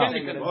 But There's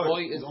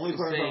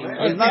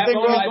nothing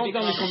wrong.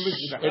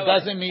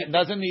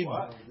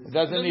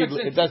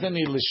 It doesn't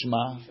need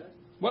lishma.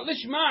 Well,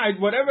 lishma,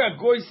 whatever a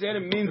goy said,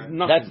 it means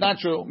nothing. That's not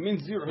true. It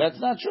means zero. That's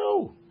not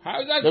true. How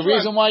is that the true?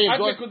 reason why you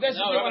go... He doesn't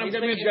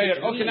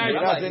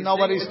know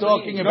what he's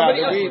talking about.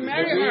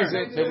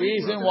 The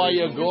reason why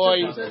your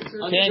goy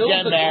can't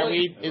get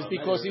married is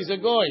because he's a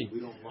goy.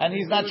 And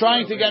he's not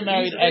trying to get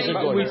married as a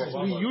goy.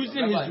 We're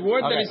using his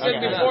word that he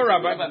said before,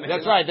 Rabbi.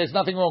 That's right. There's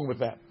nothing wrong with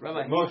that.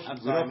 Rabbi,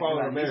 I'm sorry,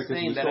 he's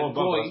saying that a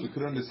goy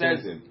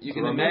says, you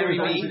can marry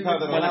me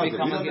when I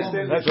become a guest.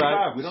 That's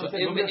right. So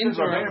in the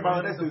interim,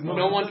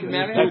 no one can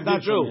marry That's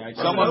not true.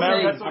 Someone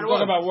married... I'm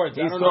talking about words.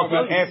 He's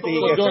talking after he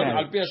gets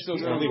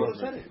married.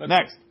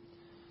 Next.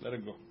 Let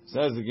it go.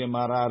 Says the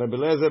Gemara, Rebbe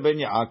Eliezer ben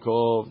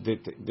Yaakov, the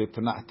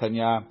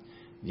Tanya,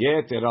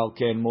 Yeter al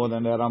ken, more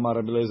than that, Amar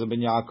Rebbe Eliezer ben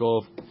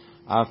Yaakov,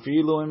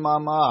 Afilu in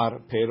Mamar,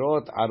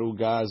 Perot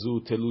aruga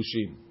zu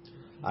telushim.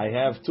 I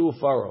have 2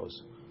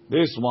 furrows.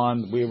 This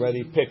one we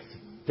already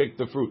picked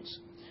the fruits.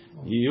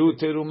 Yiyu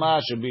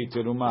teruma should be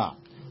teruma.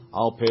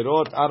 Al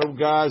perot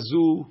aruga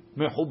zu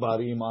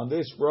mechubarim. On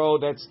this row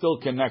that's still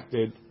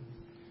connected.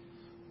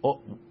 Or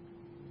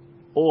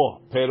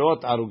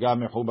perot aruga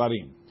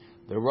mechubarim.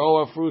 The row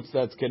of fruits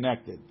that's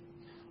connected.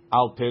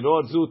 Al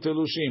perot zu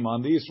telushim.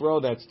 On this row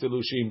that's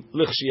telushim.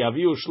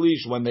 Lichshiaviu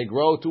shlish. When they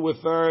grow to a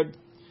third.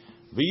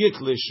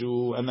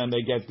 V'yitlishu. And then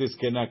they get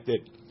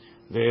disconnected.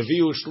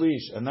 Ve'eviu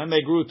shlish. And then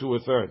they grew to a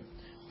third.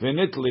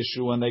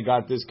 V'nitlishu. And they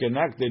got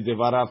disconnected.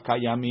 Devarav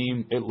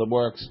kayamim. It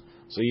works.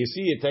 So you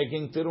see, you're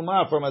taking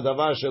teruma from a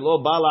davar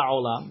shelo bala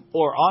olam,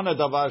 or on a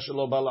davar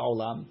shelo bala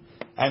olam,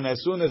 and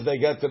as soon as they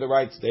get to the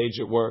right stage,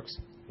 it works.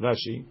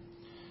 Rashi.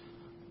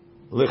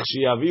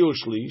 Lichshiaviu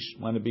shlish,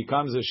 when it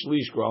becomes a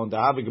shlish grown,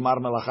 da'avi gmar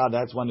melacha,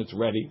 that's when it's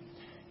ready.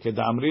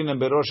 Kedamrin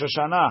berosh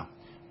Hashanah,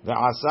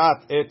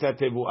 ve'asat et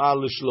tevuah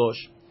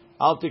lishlosh,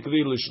 al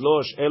tikri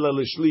lishlosh ela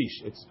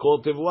lishlish. It's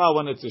called tevuah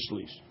when it's a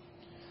shlish.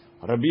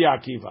 Rabbi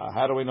Akiva,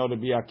 how do we know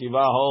Rabbi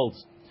Akiva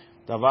holds?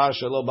 Davar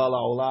shelo bala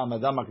olam,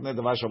 adam makne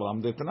davar shelo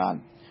olam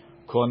detnan.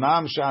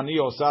 Konam shani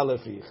osa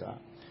leficha.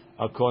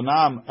 A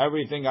konam,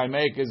 everything I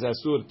make is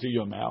asur to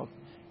your mouth.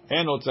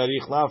 Eno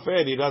tzarich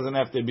lafer, he doesn't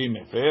have to be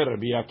mefer.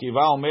 Rabbi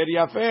Akiva omer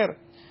yafer.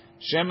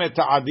 Shemet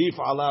ta'adif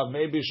alav,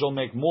 maybe she'll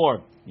make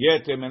more.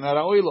 Yete min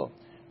haraoilo.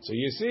 So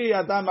you see,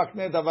 adam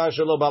makne davar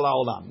shelo bala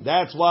olam.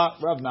 That's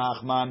what Rav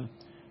Nachman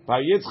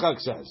Bar Yitzchak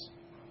says.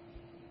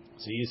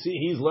 So you see,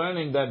 he's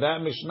learning that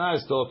Mishnah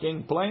is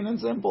talking plain and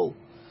simple.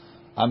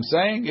 I'm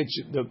saying it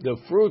should, the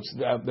fruits,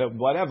 the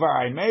whatever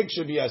I make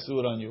should be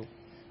asur on you.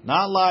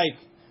 Not like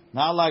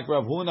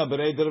Rav Huna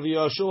Berei Rav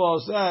Yoshua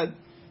said,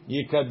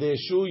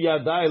 Yikadeshu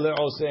yadai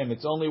le'osem.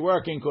 It's only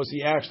working because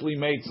he actually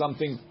made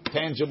something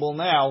tangible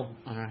now.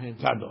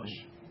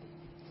 Kadosh.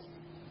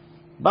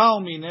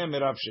 Ba'u mineh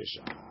merav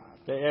Shesha.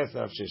 They asked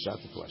Rav Shesha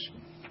the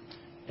question.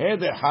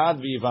 Ed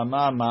echad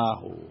v'yivama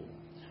mahu.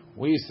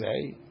 We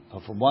say,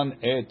 if one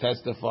Ed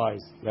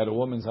testifies that a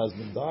woman's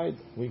husband died,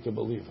 we can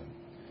believe him.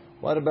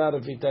 What about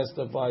if he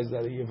testifies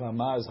that a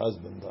Yivama's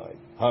husband died?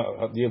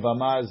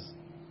 Yivama's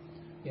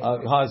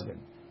husband.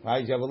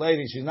 Right? You have a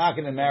lady, she's not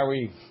going to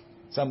marry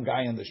some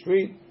guy in the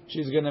street.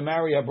 She's going to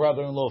marry her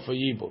brother-in-law for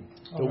Yibum.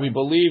 Do we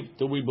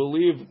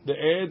believe the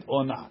Ed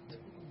or not?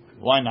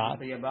 Why not?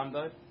 The Yavam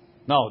died?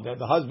 No,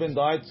 the husband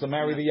died to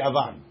marry the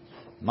Yavam.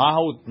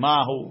 Mahu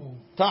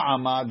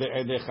ta'ama the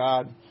Ed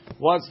echad.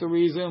 What's the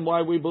reason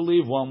why we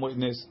believe one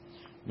witness?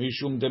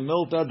 Mishum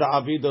demilta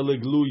da'avida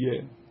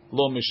legluye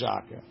lo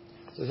mishaker.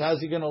 Says, how's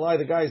he going to lie?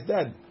 The guy's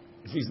dead.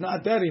 If he's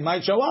not dead, he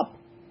might show up.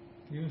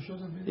 You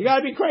got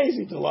to be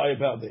crazy to lie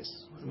about this.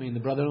 I mean, the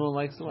brother-in-law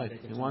likes to lie.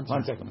 He wants.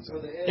 One second.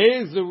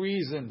 Is the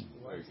reason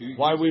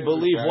why we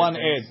believe one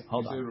Ed?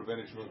 Hold on.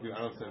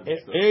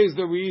 Is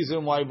the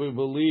reason why we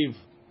believe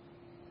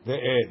the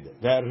Ed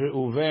that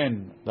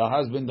Reuven, the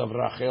husband of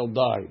Rachel,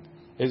 died,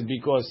 is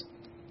because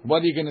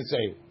what are you going to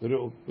say?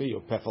 You're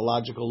a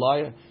pathological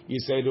liar. You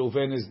say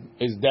Reuven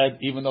is dead,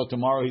 even though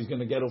tomorrow he's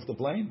going to get off the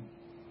plane.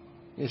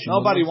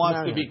 Nobody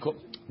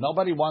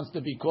wants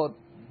to be caught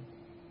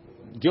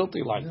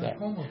guilty like that.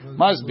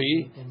 Must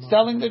be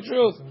telling the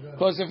truth,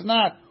 because if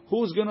not,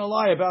 who's going to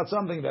lie about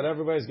something that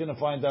everybody's going to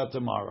find out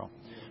tomorrow,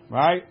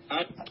 right?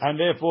 And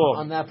therefore,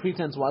 on that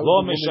pretense, why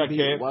lo would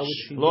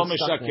she lo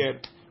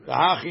mishaker, the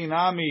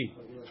hachinami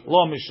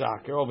lo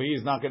mishaker. Over here,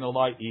 he's not going to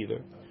lie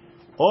either.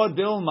 Or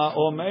dilma,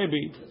 or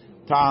maybe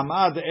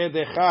ta'amad ed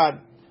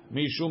echad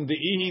mishum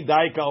deihi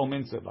daika o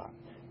minseva,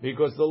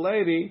 because the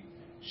lady,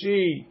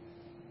 she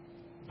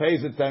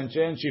pays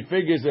attention, she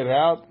figures it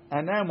out,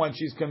 and then when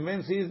she's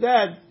convinced he's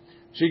dead,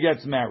 she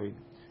gets married.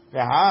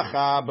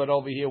 But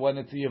over here, when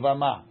it's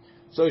Yivama,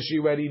 so she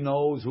already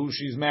knows who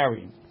she's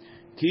marrying.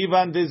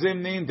 Kivan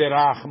dezimnin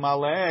derach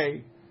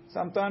malei.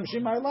 Sometimes she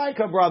might like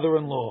her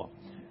brother-in-law.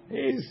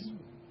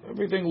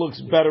 Everything looks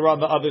better on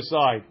the other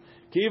side.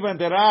 Kivan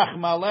derach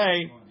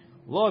malei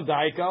lo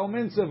daika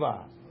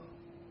uminseva.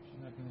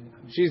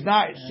 She's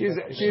not going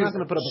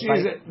to put up a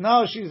fight.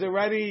 No, she's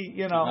already,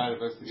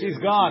 she's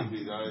gone.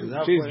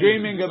 She's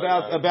dreaming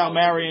about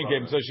marrying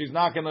him, so she's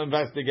not going to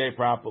investigate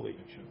properly.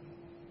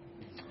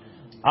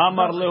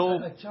 Amar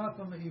lehu. A child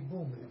from a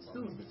Yibum. It's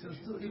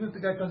still, even if the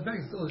guy comes back,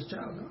 it's still his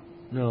child, huh?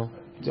 No.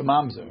 It's a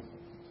mamzer.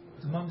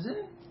 It's a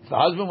mamzer? If the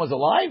husband was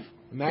alive,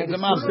 it's a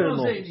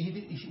mamzer.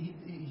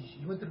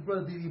 He went to the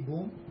brother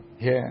Yibum.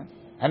 Yeah.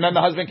 And then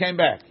the husband came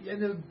back.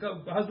 And the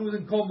husband was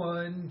in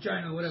coma in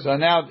China, whatever. So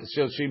now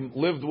she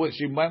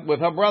went with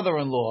her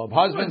brother-in-law. Her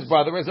husband's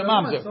brother is a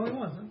mamzer.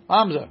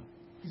 Mamzer.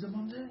 He's a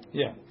mamzer?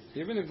 Yeah.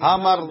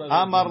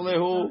 Amar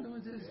lehu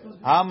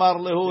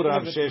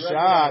Rav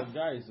Sheshat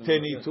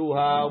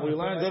tenituha. We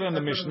learned it in the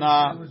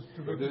Mishnah.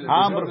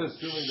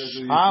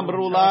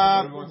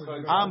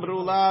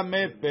 Amrula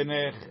met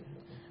benech.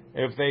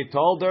 If they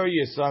told her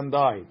your son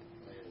died,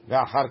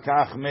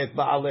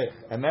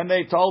 and then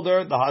they told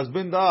her the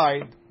husband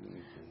died,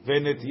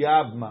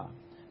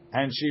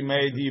 and she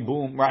made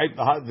yibum. Right,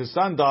 the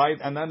son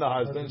died, and then the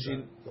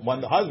husband. When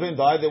the husband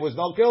died, there was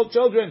no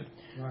children,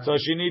 so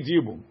she needs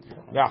yibum.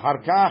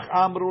 V'harkach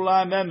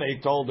amrula, and then they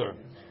told her,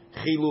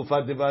 chiluf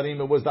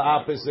hadivarim, it was the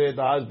opposite.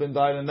 The husband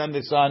died, and then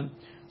the son.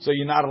 So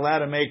you're not allowed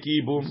to make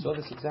ibum. So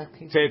this exact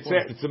case.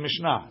 It's a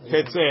mishnah.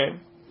 Tetzeh.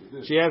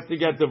 She has to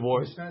get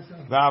divorced.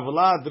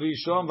 V'avlad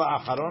rishon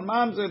v'acharon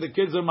mamzer. The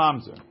kids are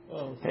mamzer.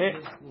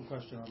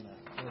 Question on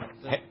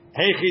that.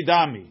 Hey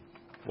chidami.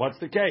 What's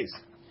the case?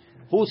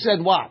 Who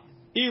said what?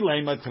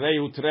 Ilay matrei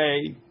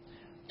utrei.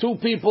 Two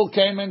people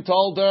came and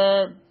told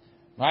her.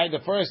 Right, the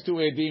first two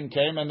edim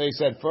came and they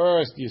said,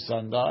 first your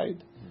son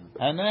died,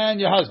 and then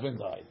your husband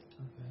died.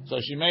 So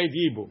she made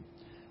yibum.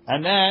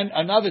 And then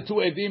another two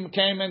edim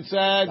came and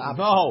said,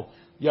 no,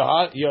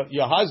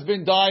 your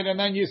husband died and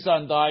then your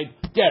son died.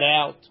 Get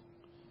out.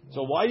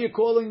 So why are you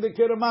calling the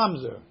kid a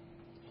mamzer?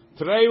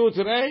 Trei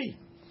utrei.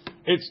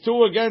 It's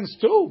 2 against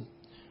 2.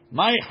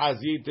 My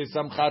hazit is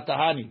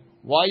samchatahani.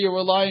 Why are you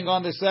relying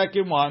on the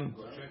second one?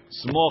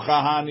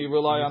 Smochahani,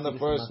 rely on the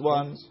first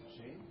one.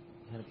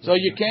 So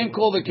you can't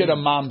call the kid a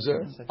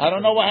mamzer. I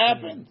don't know what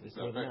happened.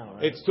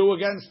 It's 2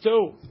 against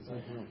 2.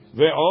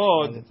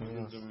 Ve'od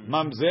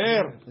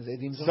mamzer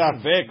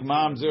safek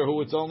mamzer,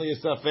 who it's only a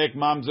safek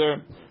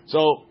mamzer.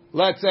 So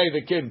let's say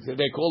the kid,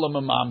 they call him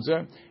a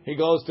mamzer. He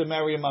goes to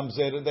marry a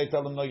mamzer, and they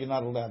tell him, no, you're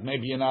not allowed.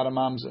 Maybe you're not a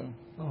mamzer.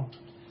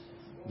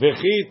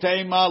 V'chi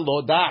teima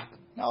lodak.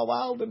 Oh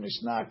well, the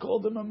Mishnah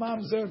called him a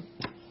mamzer.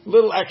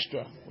 Little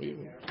extra.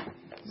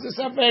 It's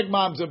a safek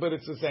mamzer, but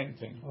it's the same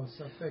thing.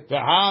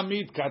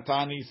 V'hamid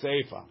katani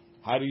seifa.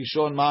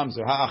 Harishon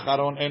mamzer.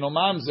 Ha'acharon eno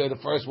mamzer. The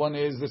first one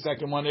is, the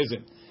second one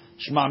isn't.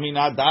 Shma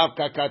mina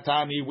davka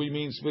katani. We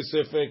mean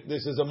specific.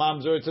 This is a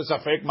mamzer. It's a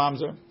safek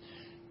mamzer.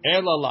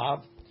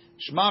 Elalav.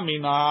 Shma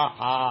mina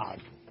hag.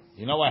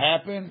 You know what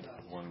happened?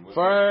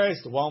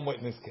 First, one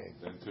witness came.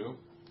 Then 2.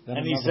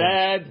 And he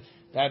said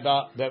that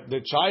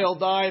the child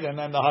died and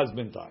then the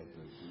husband died.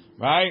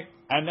 Right?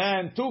 And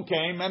then 2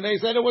 came and they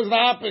said it was the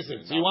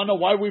opposite. So you want to know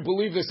why we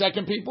believe the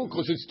second people?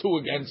 Because it's 2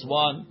 against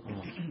 1.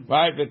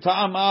 Right?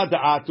 V'ta'ama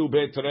da'atu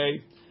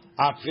betrei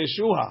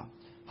akreshuha.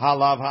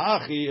 Halav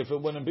ha'achi. If it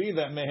wouldn't be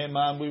that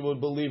meheman, we would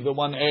believe the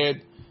one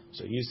ed.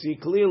 So you see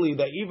clearly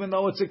that even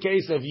though it's a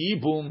case of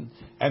yibum,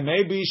 and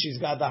maybe she's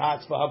got the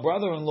hots for her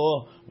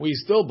brother-in-law, we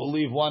still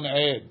believe one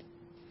ed.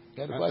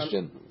 Got a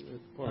question?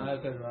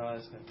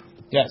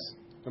 Yes.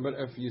 But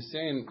if you're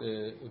saying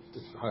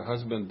if her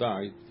husband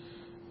died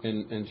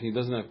and she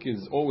doesn't have kids,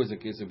 it's always a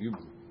case of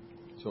yibum.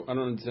 So I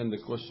don't understand the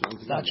question.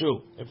 It's not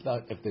true. If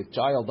the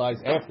child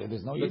dies after,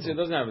 there's no yibum. Let's say it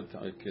doesn't have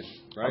a kid,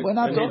 right? We're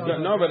not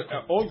talking. No, but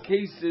all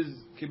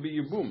cases can be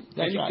yibum.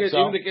 That's right. Case, So,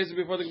 even the cases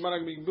before the Gemara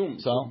can be yibum.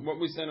 So what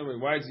we saying over?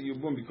 Why is it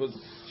yibum? Because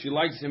she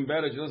likes him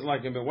better. She doesn't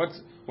like him better.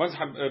 What's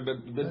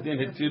Beddin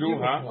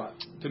hitiruha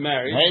to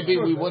marry? Maybe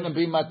we wouldn't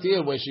be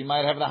matir where she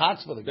might have the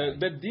hots for the guy.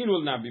 Beddin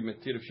will not be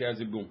matir if she has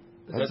yibum.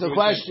 That's the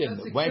question.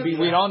 Maybe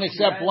we don't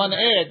accept one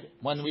ed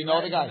when we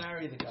know the guy.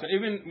 So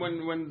even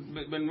when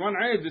one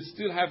ed, it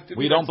still have to.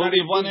 We don't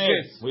believe one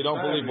ed. We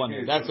don't believe one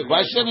ed. That's the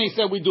question. He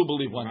said we do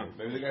believe one ed.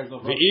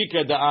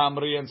 Ve'ika da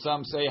amri, and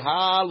some say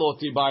ha lo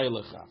tibai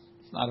lecha.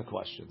 It's not a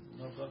question.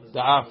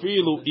 Da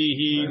afilu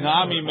ihi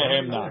nami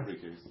mehemna.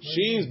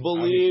 She's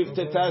believed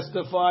to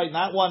testify,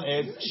 not one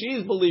ed.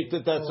 She's believed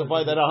to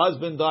testify that her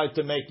husband died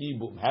to make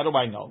yibum. How do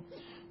I know?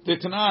 The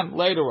Tanan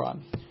later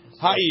on.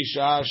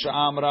 Ha'isha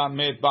sha'amra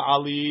met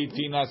ba'ali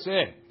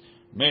tinaseh.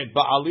 Met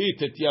ba'ali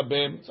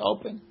tityabem. It's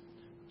open.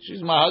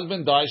 She's my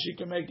husband died, she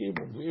can make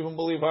yibum. We even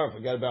believe her.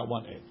 Forget about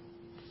one ed.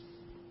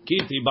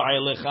 Kiti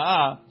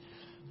ba'elecha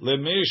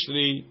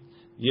lemishri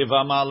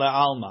yivama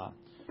le'alma.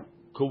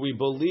 Could we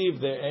believe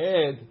the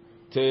ed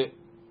to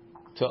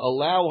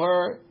allow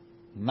her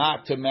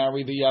not to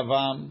marry the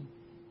yavam?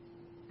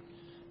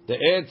 The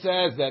ed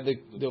says that the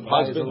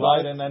husband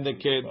died and then the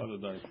kid.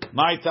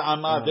 My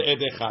ta'amah the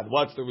ed echad.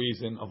 What's the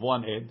reason of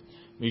one ed?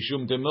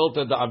 Mishum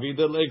demilta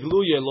da'avida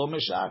legluye lo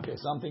mishaker.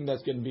 Something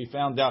that's going to be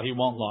found out, he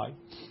won't lie.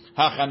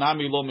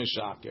 Hachanami lo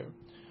mishaker.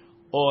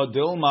 Or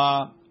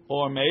dilma,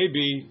 or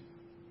maybe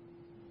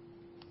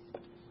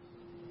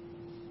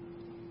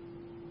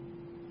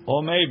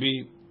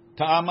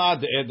ta'amah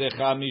the ed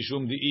echad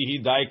mishum di'ihi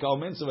daika o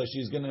mitzvah.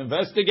 She's going to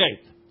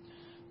investigate.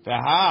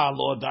 Veha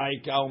lo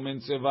daika o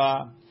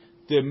mitzvah.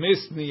 She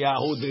hates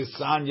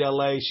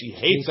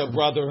her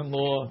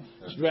brother-in-law.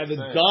 She'd rather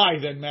die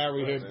than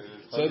marry him.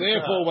 So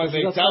therefore, when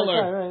they tell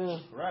her,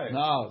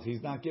 no,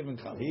 he's not giving.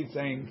 He's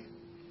saying,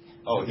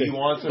 he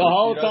wants her. The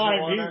whole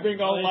time he's been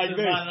going like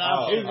this.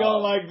 He's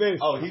going like this.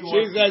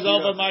 She says,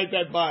 over my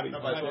dead body.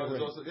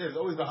 There's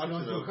always the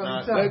option of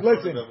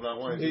listen,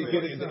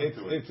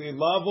 it's in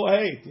love or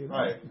hate.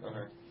 Right.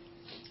 Okay.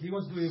 He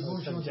wants to be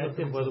emotional.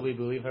 Subjective, whether we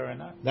believe her or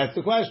not. That's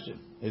the question.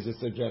 Is it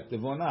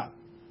subjective or not?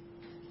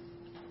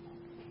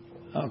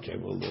 Okay,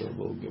 we'll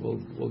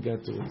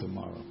get to it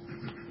tomorrow.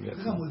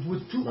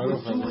 With two